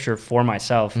the scripture for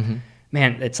myself,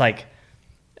 man, it's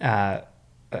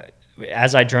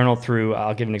as I journal through,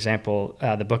 I'll give an example,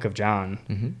 the book of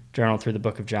John, journal through the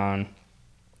book of John,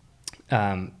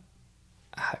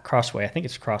 Crossway, I think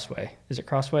it's Crossway. Is it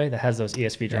Crossway that has those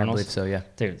ESV journals? I believe so, yeah.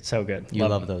 Dude, so good. You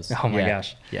love those. Oh my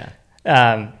gosh.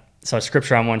 Yeah. So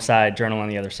scripture on one side, journal on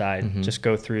the other side, just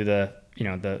go through the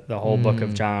whole book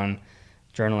of John,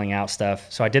 journaling out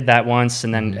stuff. So I did that once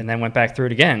and then went back through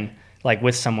it again,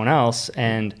 with someone else,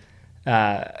 and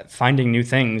finding new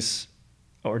things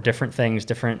or different things,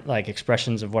 different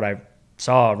expressions of what I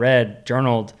saw, read,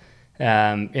 journaled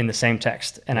in the same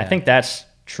text. And I think that's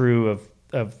true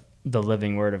of the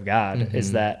living Word of God,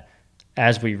 is that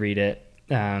as we read it,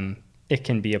 it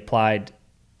can be applied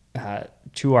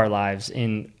to our lives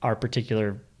in our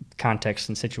particular context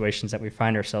and situations that we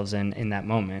find ourselves in that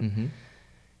moment.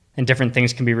 different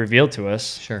things can be revealed to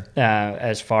us. Sure.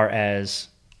 As far as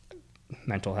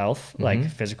mental health, Mm-hmm. like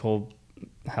physical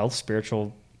health,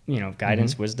 spiritual,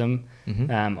 guidance, Mm-hmm. wisdom,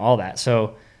 Mm-hmm. all that.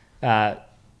 So,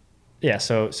 yeah.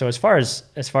 So as far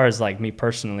as like me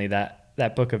personally,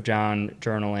 that book of John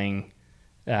journaling,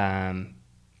 there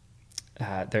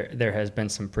has been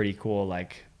some pretty cool,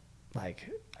 like I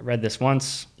read this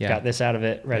once, Yeah. got this out of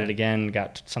it, read Yeah. it again,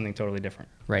 got something totally different.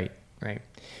 Right.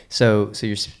 So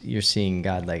you're seeing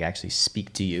God like actually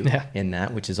speak to you Yeah. in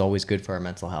that, which is always good for our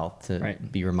mental health to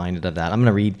Right. be reminded of that. I'm going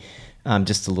to read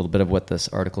just a little bit of what this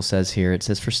article says here. It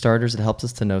says, for starters, it helps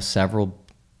us to know several.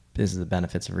 This is the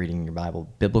benefits of reading your Bible.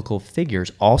 Biblical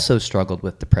figures also struggled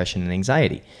with depression and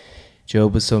anxiety.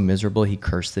 Job was so miserable he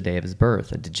cursed the day of his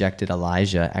birth. A dejected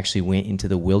Elijah actually went into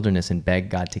the wilderness and begged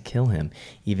God to kill him.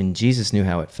 Even Jesus knew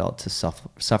how it felt to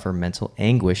suffer mental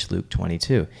anguish, Luke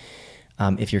 22.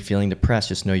 If you're feeling depressed,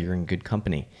 just know you're in good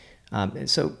company.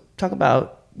 So talk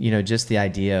about, just the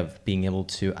idea of being able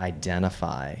to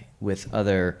identify with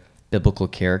other biblical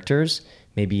characters,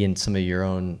 maybe in some of your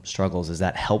own struggles. Is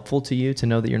that helpful to you to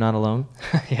know that you're not alone?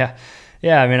 Yeah.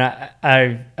 Yeah. I mean,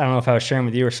 I don't know if I was sharing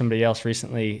with you or somebody else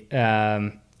recently.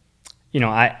 I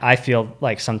feel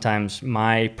like sometimes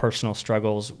my personal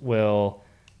struggles will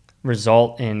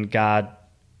result in God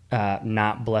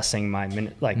not blessing my I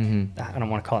don't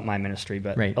want to call it my ministry,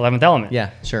 but Right. 11th Element. Yeah,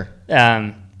 sure.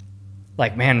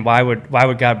 Like, man, why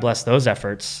would God bless those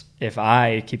efforts if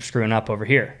I keep screwing up over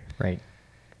here? Right.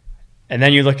 And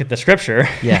then you look at the scripture,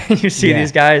 Yeah. you see Yeah.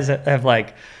 these guys that have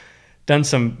like done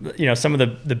some of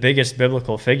the biggest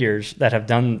biblical figures that have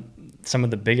done some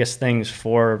of the biggest things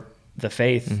for the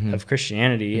faith of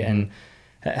Christianity and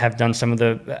have done some of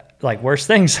the like worst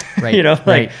things, Right.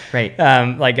 Right.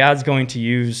 Like God's going to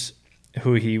use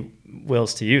who he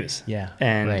wills to use. Yeah.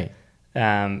 And, right.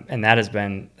 And that has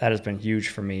been huge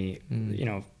for me,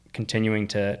 continuing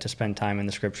to spend time in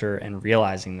the scripture and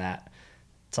realizing that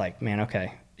it's like, man,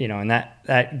 okay. And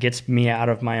that gets me out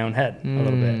of my own head a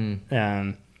little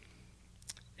bit.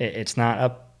 It's not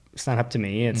up to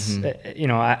me. It's,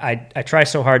 I try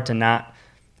so hard to not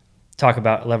talk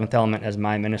about 11th Element as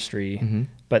my ministry,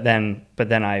 but then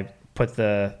I put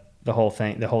the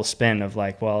whole spin of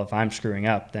like, well, if I'm screwing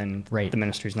up, then the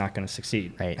ministry's not going to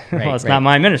succeed. Right. Well, it's not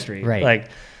my ministry. Right. Like,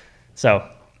 so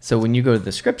when you go to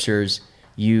the scriptures,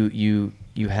 you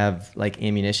have like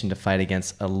ammunition to fight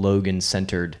against a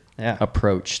Logan-centered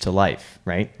approach to life,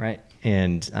 right? Right.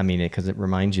 And I mean, because it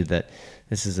reminds you that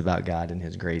this is about God and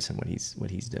His grace and what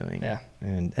He's doing. Yeah.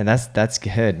 And that's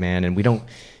good, man. And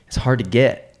it's hard to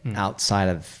get outside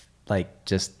of like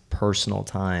just personal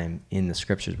time in the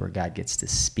scriptures where God gets to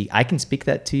speak. I can speak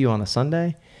that to you on a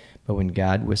Sunday, but when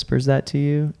God whispers that to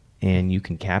you and you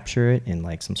can capture it in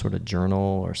like some sort of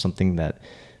journal or something that,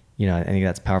 I think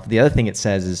that's powerful. The other thing it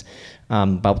says is,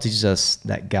 Bible teaches us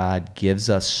that God gives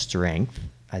us strength.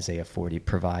 Isaiah 40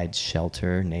 provides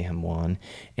shelter, Nahum 1,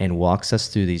 and walks us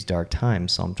through these dark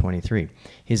times, Psalm 23.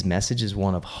 His message is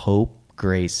one of hope,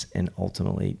 grace, and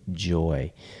ultimately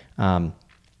joy.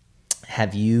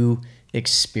 Have you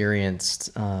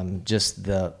experienced just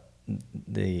the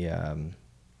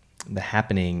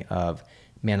happening of,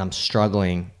 man, I'm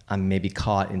struggling, I'm maybe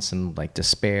caught in some like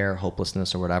despair,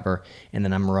 hopelessness or whatever, and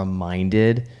then I'm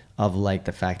reminded of like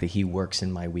the fact that He works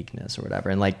in my weakness or whatever,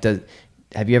 and like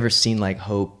have you ever seen like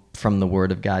hope from the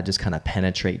Word of God just kind of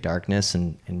penetrate darkness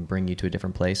and bring you to a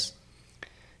different place?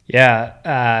 Yeah,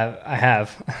 I have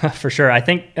for sure. I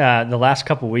think the last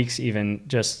couple of weeks, even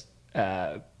just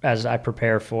as I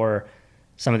prepare for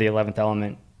some of the 11th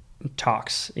Element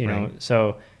talks,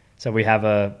 so we have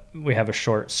a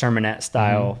short sermonette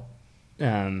style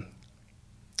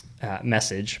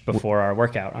message before our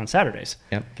workout on Saturdays.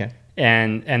 Yep. Okay.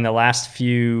 And the last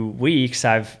few weeks,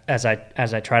 as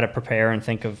I try to prepare and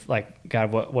think of like,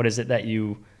 God, what is it that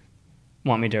you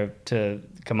want me to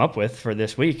come up with for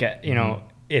this week?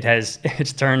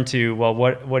 It's turned to, well,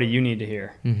 what do you need to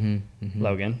hear,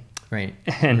 Logan? Right.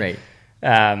 And, right.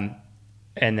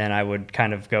 And then I would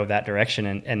kind of go that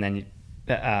direction and then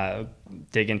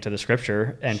dig into the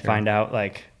scripture and find out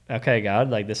like, okay, God,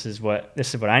 like this is what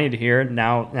I need to hear.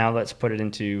 Now let's put it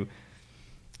into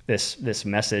this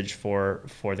message for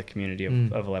the community of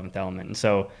 11th Element. And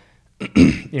so,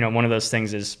 one of those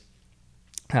things is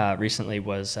recently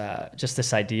was just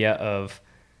this idea of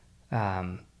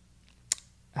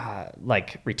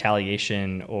like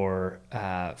retaliation or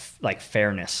like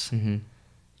fairness.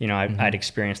 I'd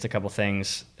experienced a couple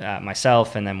things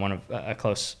myself, and then one of a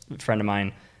close friend of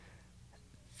mine,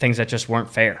 things that just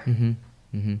weren't fair.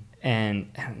 And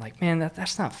I'm like, man,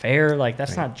 that's not fair. Like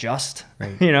that's not just,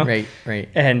 Right. Right. Right.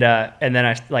 And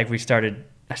then we started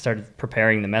I started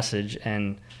preparing the message,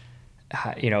 and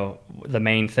the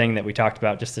main thing that we talked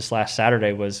about just this last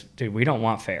Saturday was, dude, we don't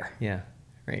want fair. Yeah.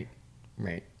 Right.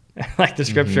 Like the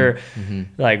scripture,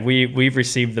 like we've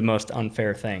received the most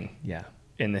unfair thing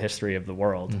in the history of the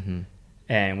world,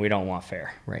 and we don't want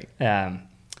fair. Right. And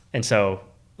so,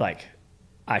 like,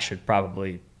 I should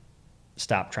probably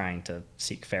stop trying to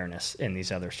seek fairness in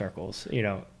these other circles,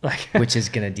 like which is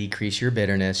going to decrease your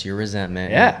bitterness, your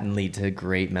resentment, and lead to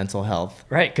great mental health.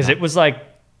 Right. Because it was like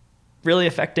really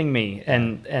affecting me,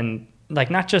 and like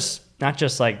not just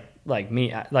like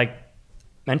me, like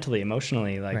mentally,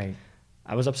 emotionally, like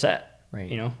I was upset.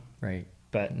 Right. Right.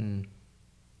 But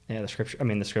the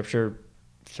scripture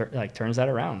like turns that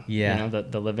around. Yeah.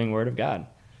 The living word of God.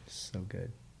 So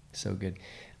good.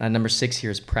 Number 6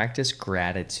 here is practice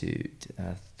gratitude.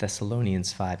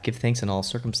 Thessalonians 5. Give thanks in all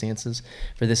circumstances,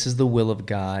 for this is the will of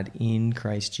God in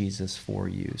Christ Jesus for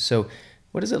you. So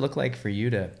what does it look like for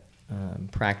you to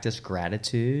practice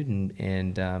gratitude?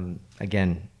 And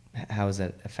again, how has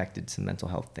that affected some mental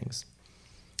health things?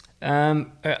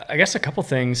 I guess a couple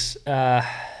things.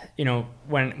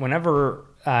 Whenever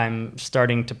I'm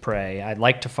starting to pray, I'd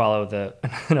like to follow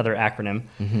another acronym,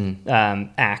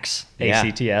 ACTS,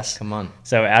 ACTS. Come on.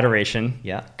 So adoration,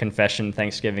 confession,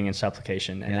 thanksgiving, and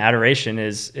supplication. And adoration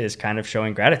is kind of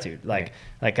showing gratitude, like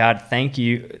God, thank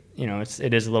you.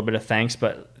 It is a little bit of thanks,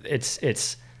 but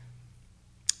it's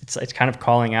kind of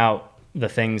calling out the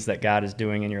things that God is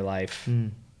doing in your life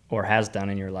or has done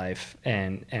in your life,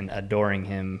 and adoring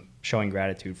Him, showing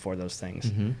gratitude for those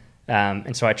things.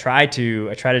 And so I try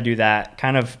to do that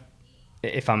kind of,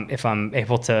 if I'm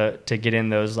able to get in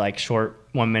those like short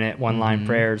 1 minute, one line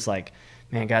prayers, like,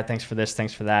 man, God, thanks for this,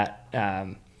 thanks for that.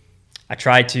 I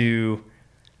try to,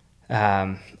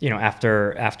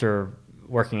 after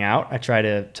working out, I try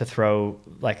to throw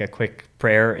like a quick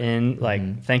prayer in,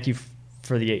 like, thank you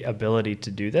for the ability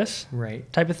to do this,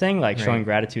 type of thing, like showing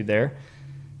gratitude there.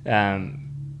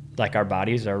 Like our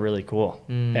bodies are really cool,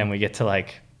 and we get to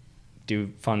like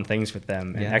do fun things with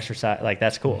them and exercise. Like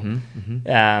that's cool.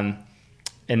 And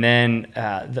then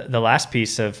the last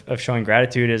piece of showing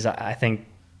gratitude is, I think,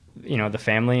 the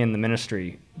family and the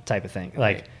ministry type of thing.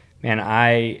 Like, man,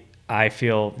 I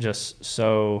feel just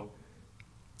so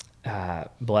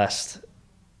blessed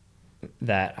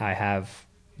that I have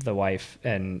the wife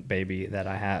and baby that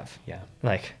I have.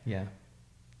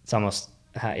 It's almost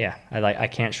I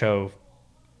can't show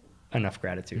enough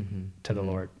gratitude to the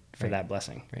Lord for that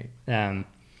blessing. And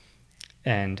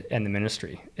the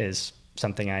ministry is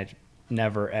something I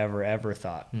never ever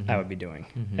thought I would be doing,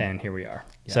 and here we are.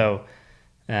 So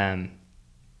so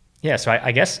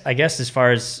I guess as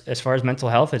far as mental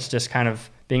health, it's just kind of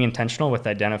being intentional with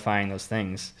identifying those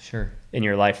things in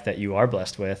your life that you are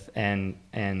blessed with, and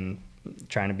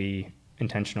trying to be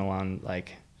intentional on,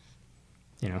 like,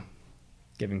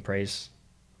 giving praise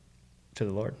to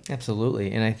the Lord.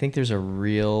 Absolutely. And I think there's a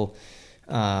real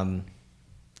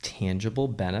tangible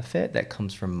benefit that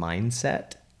comes from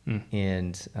mindset,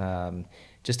 and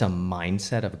just a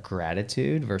mindset of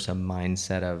gratitude versus a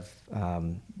mindset of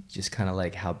just kind of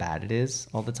like how bad it is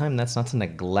all the time. And that's not to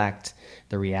neglect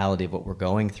the reality of what we're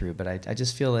going through, but I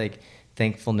just feel like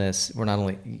thankfulness, we're not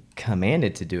only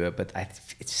commanded to do it, but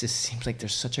it just seems like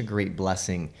there's such a great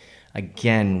blessing.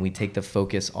 Again, we take the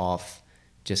focus off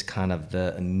just kind of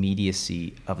the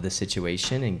immediacy of the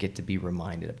situation and get to be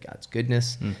reminded of God's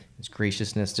goodness, His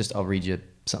graciousness. I'll read you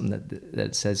something that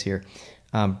it says here.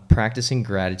 Practicing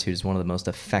gratitude is one of the most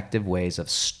effective ways of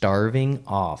starving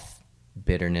off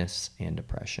bitterness and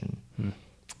depression.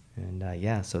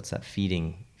 And so it's that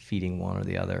feeding one or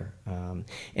the other.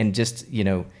 And just,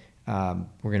 we're going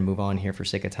to move on here for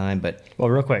sake of time, but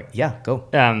real quick. Yeah, go.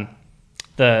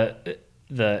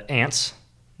 The ants,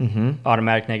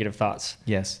 automatic negative thoughts.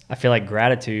 Yes. I feel like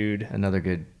gratitude, another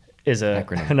good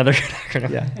acronym.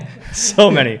 Yeah.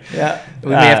 So many. Yeah. We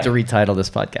may have to retitle this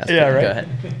podcast. Yeah, right. Go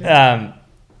ahead.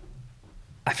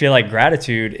 I feel like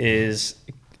gratitude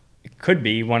could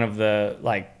be one of the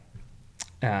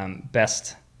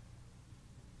best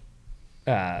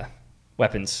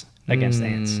weapons against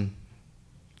ants.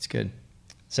 It's good.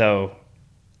 So,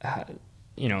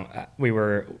 we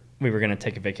were going to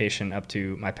take a vacation up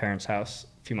to my parents' house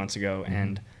a few months ago,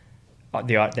 and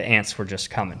the ants were just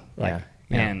coming.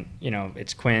 And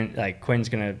it's Quinn. Like, Quinn's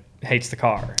hates the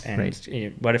car, and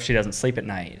what if she doesn't sleep at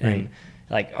night? And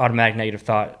like automatic negative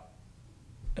thought,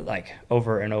 like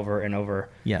over and over and over.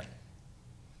 Yeah.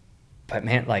 But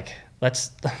man,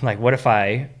 what if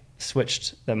I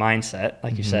switched the mindset,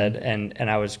 like you said, and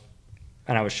I was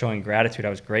showing gratitude. I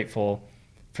was grateful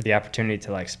for the opportunity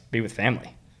to be with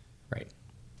family. Right.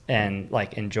 And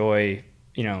enjoy,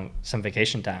 some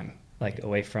vacation time, like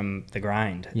away from the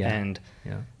grind, Yeah. and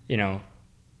Yeah.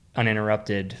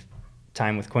 uninterrupted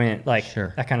time with Quint, like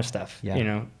Sure. that kind of stuff.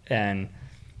 Yeah. And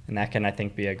that can, I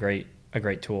think, be a great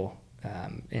tool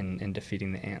in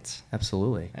defeating the ants.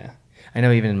 Absolutely. Yeah. I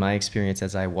know even in my experience,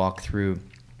 as I walk through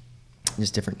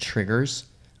just different triggers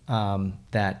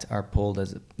that are pulled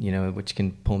which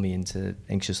can pull me into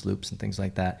anxious loops and things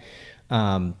like that.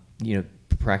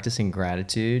 Practicing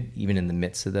gratitude, even in the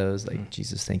midst of those, like,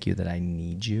 Jesus, thank you that I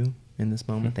need you in this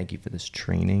moment. Thank you for this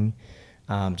training.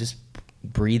 Just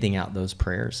breathing out those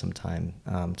prayers sometime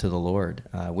to the Lord,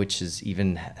 which has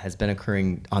been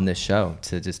occurring on this show,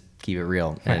 to just keep it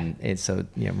real. Right. And so,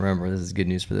 remember, this is good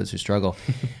news for those who struggle.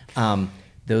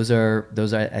 Those are,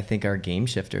 I think, are game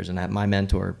shifters. And my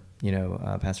mentor,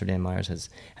 Pastor Dan Myers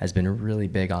has been really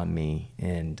big on me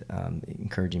and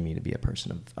encouraging me to be a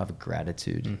person of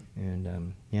gratitude.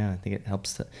 And I think it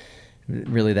helps to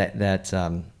really that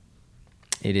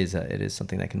it is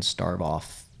something that can starve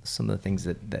off some of the things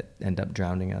that end up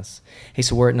drowning us. Hey,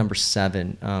 so we're at number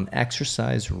 7.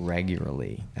 Exercise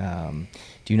regularly.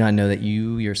 Do you not know that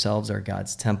you yourselves are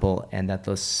God's temple and that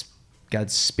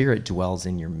God's Spirit dwells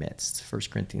in your midst? 1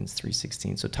 Corinthians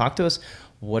 3:16. So talk to us.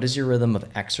 What does your rhythm of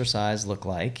exercise look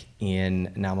like?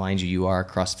 And now, mind you, you are a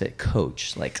CrossFit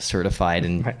coach, like certified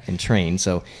and trained.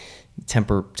 So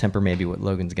temper maybe what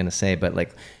Logan's going to say, but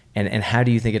and how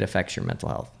do you think it affects your mental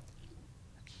health?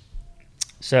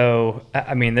 So,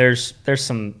 I mean, there's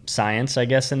some science, I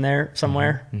guess, in there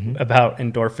somewhere about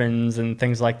endorphins and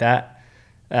things like that.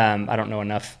 I don't know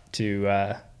enough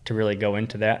to really go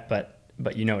into that, but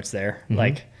it's there.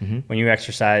 Like when you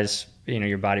exercise,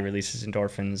 your body releases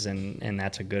endorphins, and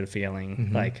that's a good feeling.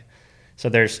 Like, so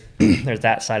there's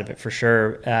that side of it for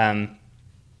sure.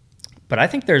 But I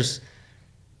think there's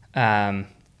kind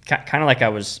of like I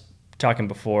was talking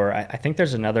before. I think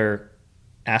there's another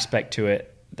aspect to it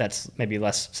that's maybe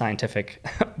less scientific,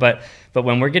 but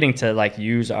when we're getting to like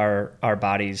use our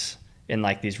bodies in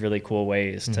like these really cool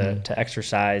ways to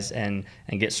exercise and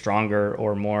get stronger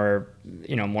or more,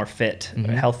 more fit,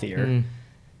 healthier,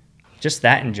 just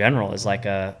that in general is like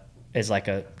a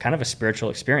kind of a spiritual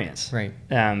experience. Right.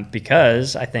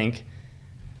 Because I think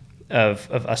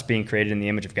of us being created in the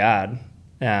image of God,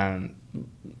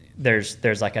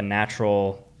 there's like a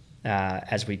natural,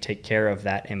 as we take care of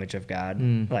that image of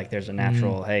God, like there's a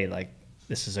natural, hey, like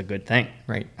this is a good thing.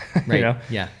 Right. Right.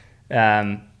 Yeah.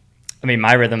 I mean,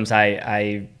 my rhythms,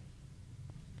 I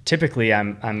typically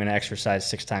I'm going to exercise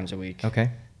 6 times a week.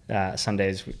 Okay.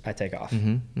 Sundays I take off.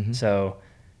 So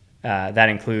that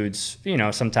includes,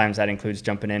 sometimes that includes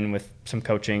jumping in with some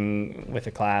coaching with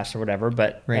a class or whatever,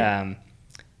 but right.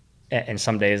 And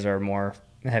some days are more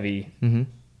heavy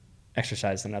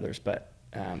exercise than others, but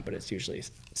it's usually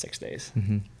 6 days.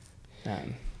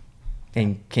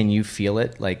 And can you feel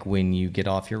it, like when you get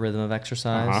off your rhythm of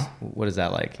exercise? What is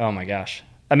that like? Oh my gosh.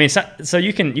 I mean, so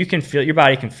you can feel, your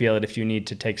body can feel it if you need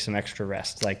to take some extra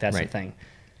rest. Like that's the thing.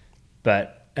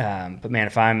 But man,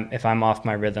 if I'm off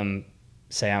my rhythm,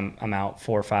 say I'm out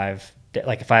 4 or 5,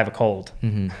 like if I have a cold,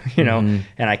 and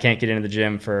I can't get into the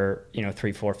gym for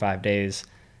 3, 4, 5 days,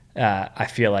 I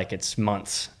feel like it's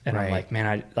months, and I'm like,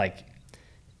 man, kind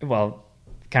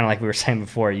of like we were saying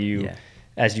before,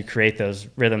 as you create those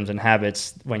rhythms and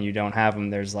habits, when you don't have them,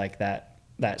 there's like that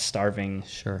starving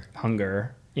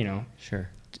hunger, Sure.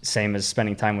 Same as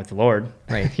spending time with the Lord,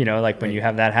 right? Like when you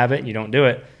have that habit and you don't do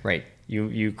it, right?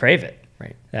 You crave it,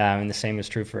 right? And the same is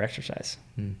true for exercise.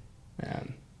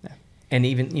 And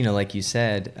even, like you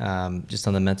said, just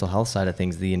on the mental health side of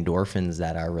things, the endorphins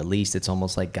that are released, it's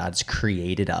almost like God's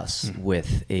created us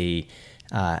with a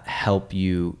help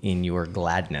you in your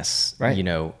gladness, right?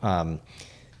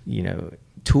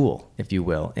 Tool, if you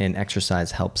will, and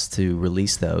exercise helps to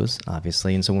release those,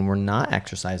 obviously. And so when we're not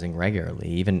exercising regularly,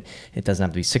 even it doesn't have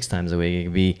to be 6 times a week, it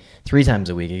could be 3 times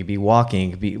a week, it could be walking,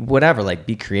 it could be whatever, like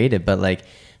be creative. But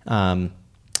I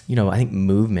think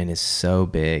movement is so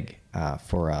big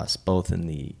for us, both in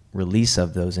the release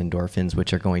of those endorphins,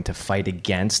 which are going to fight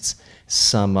against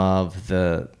some of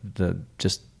the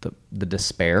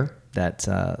despair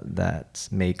that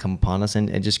may come upon us,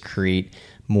 and just create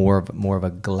more of a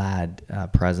glad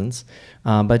presence.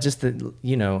 But just the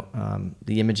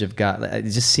image of God, it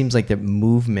just seems like the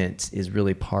movement is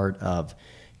really part of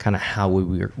kind of how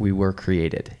we were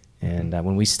created. And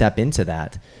when we step into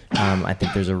that, I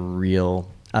think there's a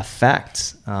real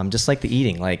effect, just like the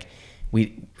eating. Like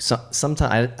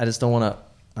sometimes I just don't want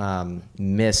to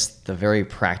miss the very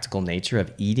practical nature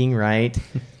of eating right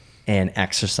and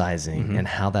exercising and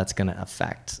how that's going to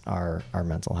affect our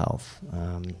mental health.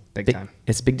 Big time.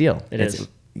 It's a big deal. It is.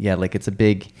 yeah, like it's a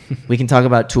big, we can talk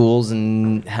about tools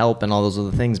and help and all those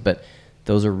other things, but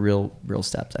those are real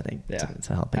steps, I think,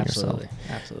 to helping yourself.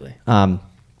 Absolutely.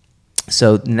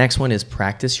 So the next one is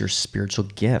practice your spiritual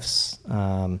gifts.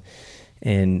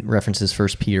 And references 1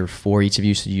 Peter 4, each of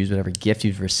you should use whatever gift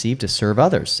you've received to serve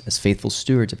others as faithful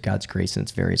stewards of God's grace in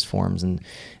its various forms. And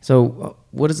so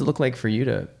what does it look like for you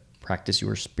to practice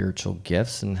your spiritual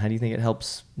gifts, and how do you think it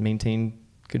helps maintain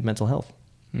good mental health?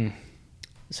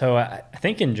 So I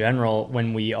think in general,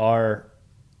 when we are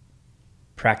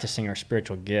practicing our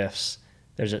spiritual gifts,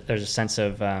 there's a sense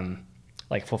of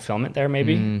like fulfillment there,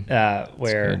 maybe,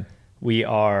 where we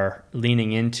are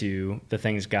leaning into the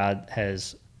things God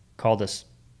has called us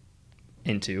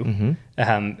into,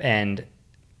 and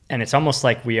it's almost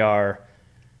like we're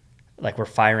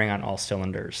firing on all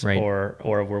cylinders, right. or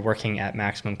we're working at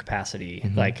maximum capacity,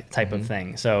 like type of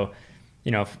thing. So,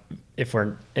 you know, if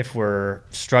we're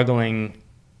struggling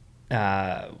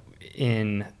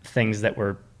in things that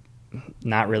we're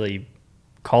not really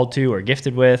called to or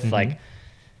gifted with, like,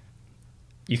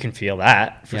 you can feel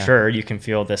that for sure. You can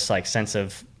feel this like sense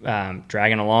of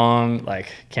dragging along,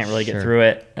 like can't really get through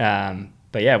it.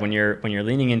 But yeah, when you're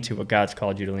leaning into what God's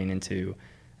called you to lean into,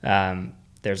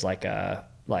 there's like a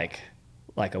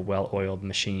well-oiled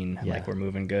machine. Like we're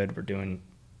moving good. We're doing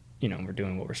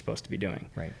what we're supposed to be doing.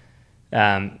 Right.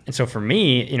 And so for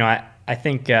me, you know, I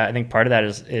think part of that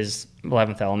is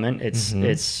 11th element.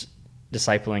 It's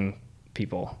discipling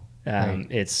people.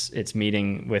 It's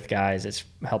meeting with guys. It's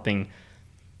helping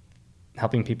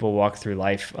people walk through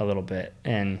life a little bit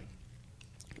and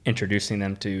introducing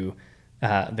them to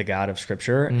the God of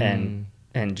Scripture and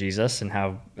Jesus, and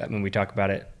how, when we talk about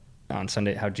it on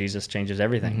Sunday, how Jesus changes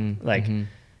everything.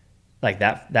 Like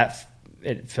that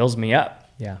it fills me up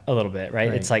a little bit,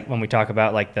 right? It's like when we talk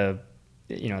about like the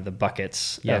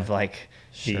buckets of like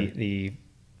the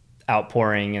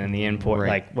outpouring and the import,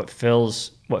 like what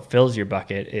fills your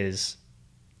bucket is,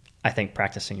 I think,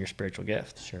 practicing your spiritual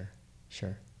gift.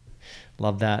 Sure.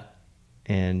 Love that.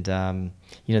 And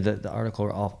the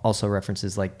article also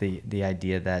references like the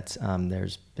idea that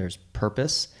there's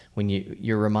purpose when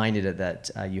you're reminded of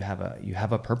that you have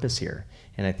a purpose here.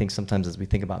 And I think sometimes as we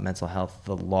think about mental health,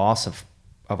 the loss of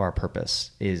our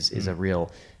purpose is a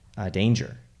real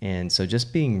danger. And so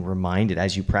just being reminded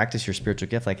as you practice your spiritual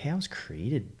gift, like, hey, I was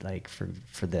created like for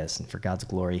this and for God's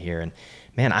glory here, and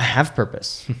man, I have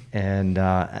purpose, and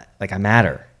like I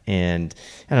matter. And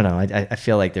I don't know, I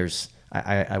feel like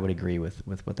I would agree with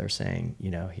what they're saying,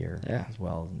 here as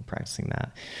well, and practicing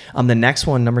that. The next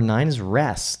one, number 9, is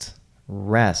rest.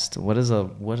 Rest. What does a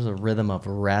rhythm of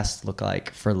rest look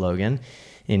like for Logan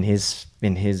in his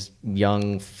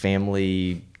young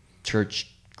family church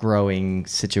growing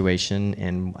situation,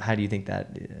 and how do you think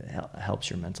that helps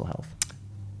your mental health?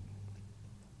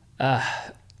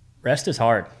 Rest is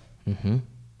hard.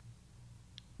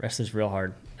 Rest is real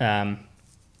hard.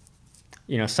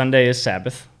 Sunday is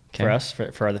Sabbath for us,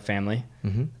 for the family.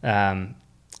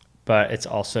 But it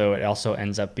also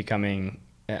ends up becoming,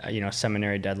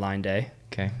 seminary deadline day.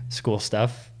 School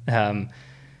stuff.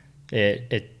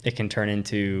 It can turn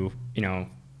into,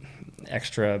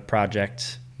 extra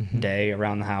project day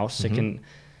around the house. It can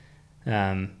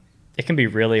be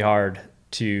really hard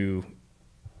to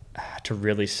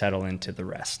really settle into the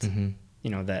rest.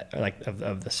 That like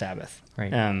of the Sabbath.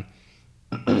 Right.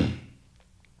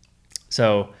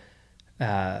 So,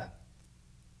 I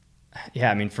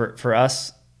mean, for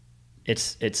us,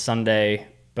 it's Sunday,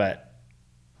 but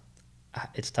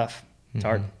it's tough. It's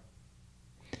hard.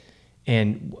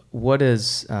 And what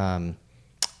is,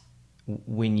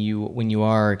 when you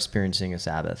are experiencing a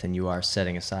Sabbath and you are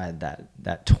setting aside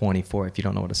that 24, if you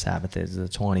don't know what a Sabbath is, a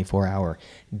 24-hour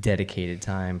dedicated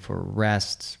time for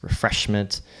rest,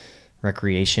 refreshment,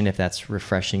 recreation, if that's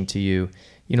refreshing to you,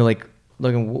 like,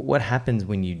 Logan, what happens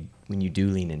when you do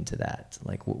lean into that?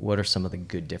 Like, what are some of the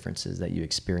good differences that you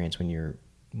experience when you're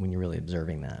really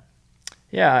observing that?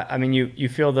 Yeah, I mean, you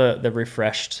feel the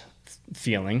refreshed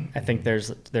feeling. I think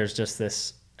there's just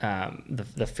this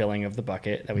the filling of the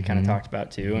bucket that we kind of talked about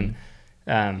too,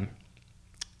 and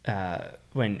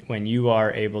when you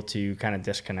are able to kind of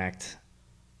disconnect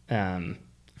from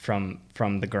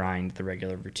the grind, the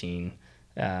regular routine,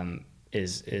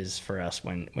 is for us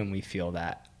when we feel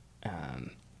that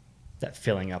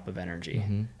filling up of energy.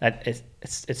 That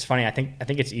it's funny. I think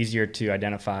it's easier to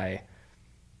identify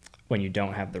when you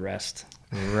don't have the rest.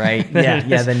 Right.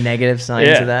 Yeah. The negative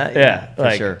side to that. Yeah.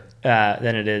 For sure.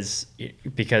 Than it is,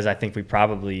 because I think we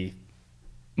probably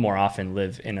more often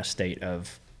live in a state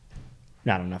of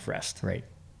not enough rest. Right.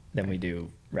 Than we do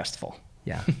restful.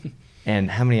 Yeah. And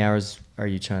how many hours are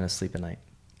you trying to sleep a night?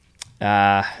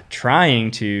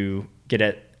 Trying to get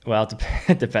it. Well,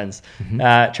 it depends.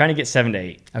 Trying to get 7 to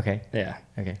 8. Okay. Yeah.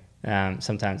 Okay.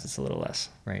 Sometimes it's a little less.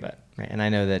 Right. But. Right. And I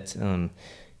know that,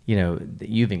 that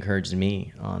you've encouraged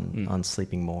me on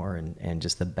sleeping more and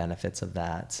just the benefits of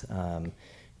that,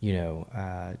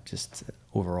 just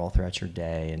overall throughout your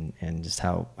day and just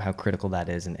how critical that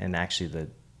is and actually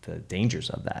the dangers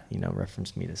of that,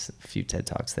 referenced me to a few TED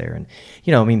Talks there. And,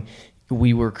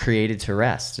 we were created to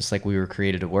rest, just like we were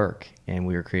created to work and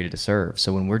we were created to serve.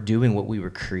 So when we're doing what we were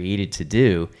created to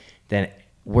do, then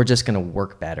we're just going to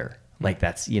work better. Like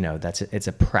it's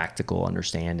a practical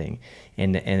understanding.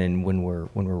 And then when we're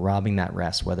robbing that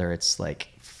rest, whether it's like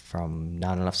from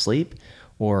not enough sleep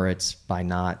or it's by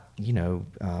not,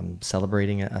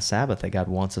 celebrating a Sabbath that God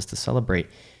wants us to celebrate,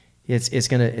 it's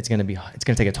gonna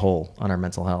take a toll on our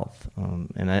mental health.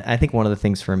 And I think one of the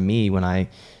things for me when I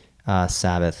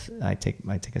Sabbath, I take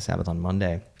a Sabbath on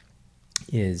Monday,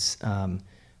 is I'm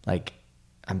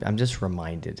just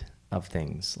reminded of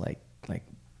things like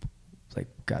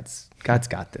God's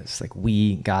got this. Like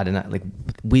we've got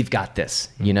this.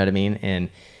 You know what I mean? And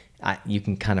you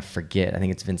can kind of forget. I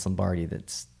think it's Vince Lombardi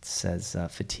that says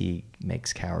fatigue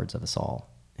makes cowards of us all.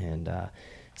 And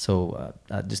so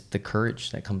just the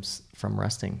courage that comes from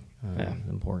resting is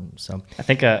important. So I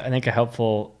think a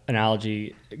helpful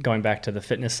analogy, going back to the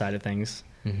fitness side of things,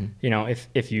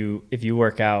 if you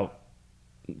work out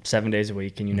 7 days a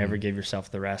week and you never give yourself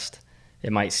the rest,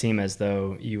 it might seem as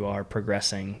though you are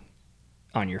progressing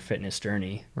on your fitness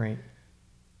journey. Right.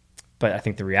 But I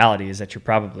think the reality is that you're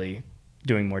probably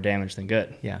doing more damage than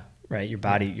good. Yeah. Right. Your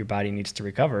body needs to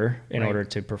recover in order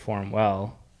to perform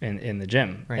well in the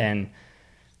gym. Right. And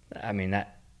I mean,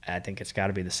 I think it's got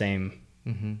to be the same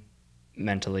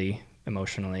mentally,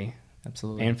 emotionally,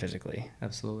 absolutely, and physically.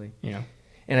 Absolutely.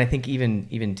 And I think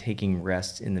even taking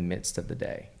rest in the midst of the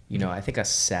day, I think a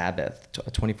Sabbath,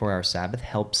 a 24-hour Sabbath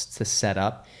helps to set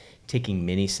up taking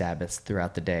mini Sabbaths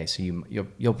throughout the day. So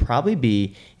you'll probably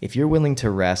be, if you're willing to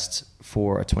rest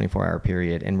for a 24-hour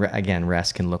period, and again,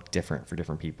 rest can look different for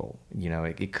different people.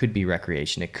 It could be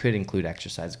recreation. It could include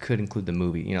exercise. It could include the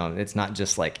movie. It's not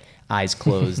just like eyes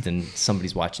closed and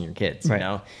somebody's watching your kids,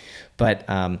 right.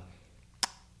 But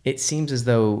it seems as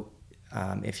though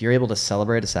if you're able to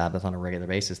celebrate a Sabbath on a regular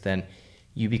basis, then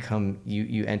you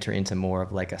enter into more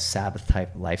of like a Sabbath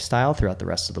type lifestyle throughout the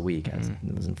rest of the week. As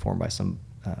it was informed by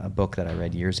a book that I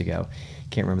read years ago.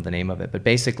 Can't remember the name of it, but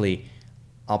basically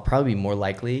I'll probably be more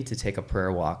likely to take a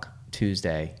prayer walk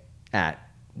Tuesday at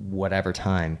whatever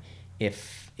time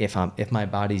if my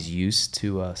body's used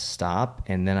to a stop,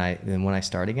 and then when I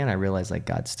start again, I realize like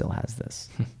God still has this.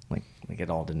 like it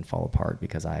all didn't fall apart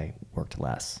because I worked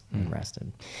less and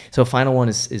rested. So final one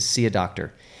is see a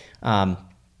doctor.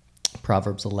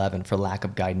 Proverbs 11, for lack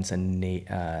of guidance, a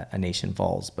nation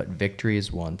falls, but victory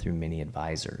is won through many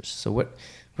advisors. So what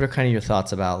are kind of your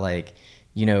thoughts about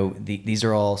these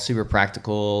are all super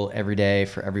practical every day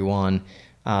for everyone,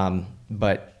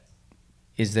 but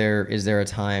is there a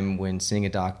time when seeing a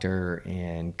doctor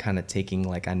and kind of taking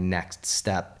like a next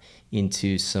step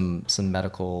into some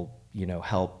medical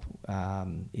help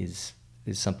is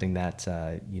something that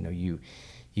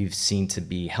you've seen to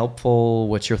be helpful?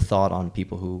 What's your thought on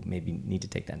people who maybe need to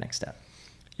take that next step?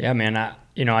 Yeah, man.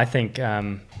 I think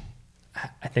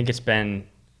it's been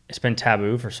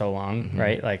taboo for so long,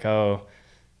 right? Like,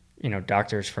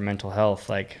 doctors for mental health,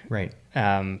 like, right.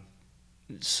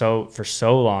 So for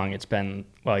so long, it's been,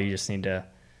 well, you just need to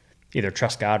either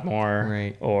trust God more,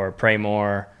 right, or pray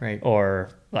more, right,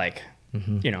 or like,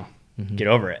 get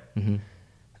over it.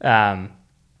 But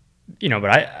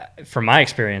from my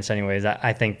experience anyways,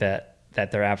 I think that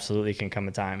there absolutely can come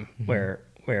a time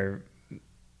where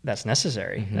that's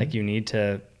necessary. Like you need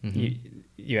to,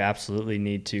 you absolutely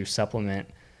need to supplement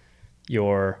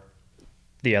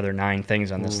the other 9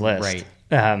 things on this list.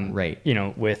 Right.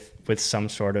 With some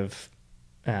sort of,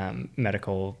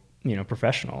 medical,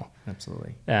 professional.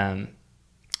 Absolutely. And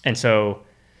so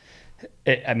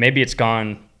maybe it's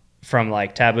gone from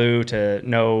like taboo to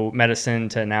no medicine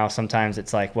to now sometimes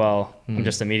it's like, well, I'm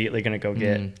just immediately going to go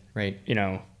get,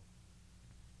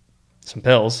 some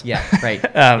pills. Yeah. Right.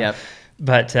 Yep.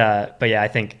 But yeah, I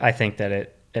think that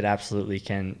it absolutely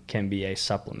can be a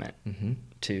supplement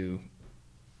to,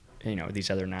 these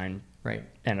other 9 right,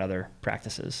 and other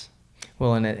practices.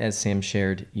 Well, and as Sam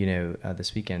shared,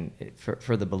 this weekend,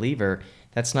 for the believer,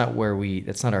 that's not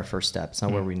our first step. It's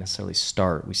not where we necessarily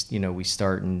start. We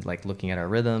start in like looking at our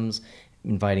rhythms,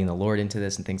 inviting the Lord into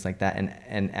this and things like that.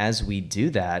 And as we do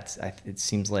that, it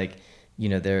seems like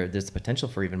there's the potential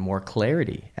for even more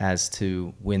clarity as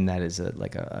to when that is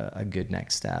a good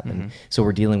next step. Mm-hmm. And so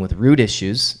we're dealing with root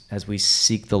issues as we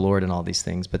seek the Lord in all these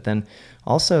things. But then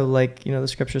also, the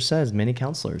scripture says, many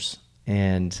counselors.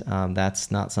 And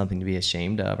that's not something to be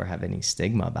ashamed of or have any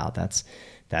stigma about. That's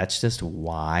just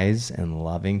wise and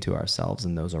loving to ourselves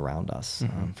and those around us,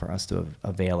 mm-hmm. For us to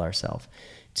avail ourselves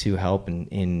to help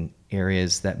in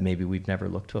areas that maybe we've never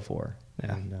looked before.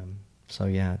 Yeah. And, so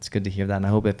yeah, it's good to hear that. And I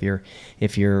hope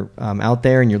if you're out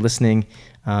there and you're listening,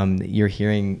 you're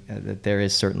hearing that there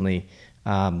is certainly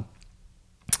a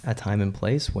time and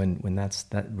place when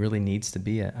that really needs to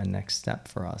be a next step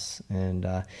for us. And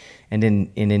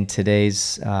in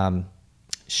today's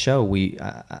show, we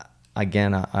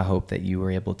again, I hope that you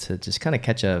were able to just kind of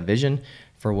catch a vision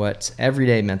for what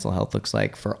everyday mental health looks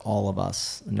like for all of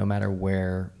us, no matter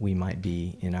where we might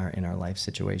be in our life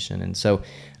situation. And so,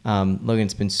 Logan,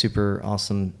 it's been super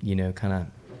awesome, kind of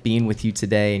being with you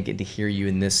today and getting to hear you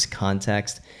in this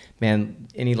context. Man,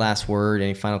 any last word,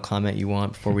 any final comment you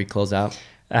want before we close out?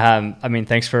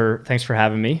 Thanks for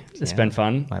having me. It's been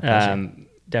fun. My pleasure.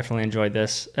 Definitely enjoyed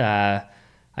this. I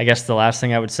guess the last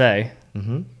thing I would say,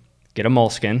 mm-hmm. Get a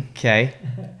moleskin. Okay.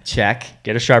 Check.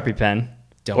 Get a Sharpie pen.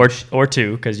 Or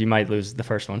two, because you might lose the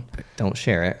first one. Don't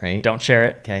share it, right? Don't share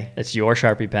it. Okay. It's your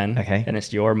Sharpie pen. Okay. And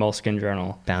it's your moleskin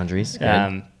journal. Boundaries.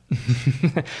 Good.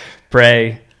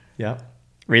 Pray. Yeah.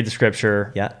 Read the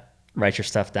scripture. Yeah. Write your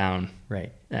stuff down.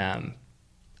 Right.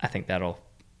 I think that'll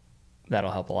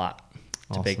help a lot.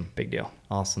 It's awesome. a big deal.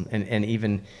 Awesome. And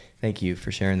even thank you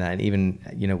for sharing that. And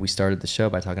even, we started the show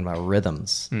by talking about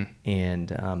rhythms.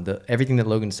 And everything that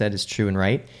Logan said is true and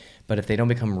right. But if they don't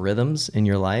become rhythms in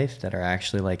your life that are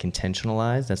actually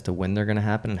intentionalized as to when they're going to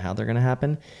happen and how they're going to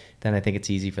happen, then I think it's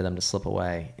easy for them to slip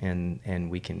away,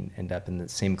 and we can end up in the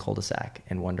same cul-de-sac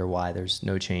and wonder why there's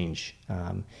no change.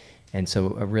 And so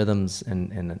rhythms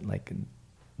and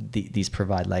these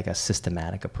provide a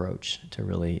systematic approach to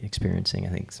really experiencing, I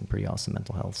think, some pretty awesome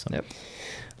mental health. So, yep.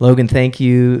 Logan, thank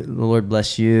you. The Lord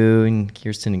bless you and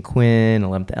Kirsten and Quinn,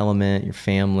 11th Element, your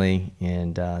family,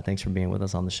 and thanks for being with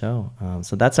us on the show.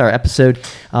 So that's our episode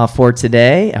for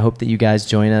today. I hope that you guys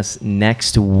join us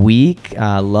next week.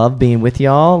 Love being with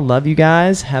y'all. Love you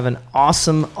guys. Have an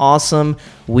awesome, awesome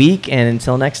week, and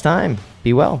until next time,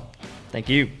 be well. Thank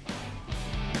you.